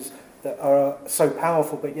discourses that are so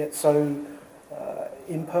powerful but yet so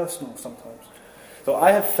impersonal sometimes. So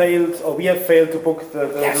we have failed to book the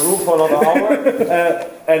room for another hour,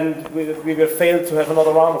 and we will fail to have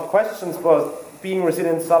another round of questions, but being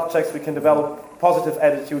resilient subjects, we can develop positive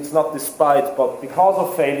attitudes, not despite, but because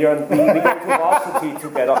of failure, and we go to varsity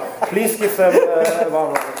together. Please give them a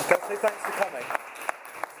round of applause. Thanks for coming.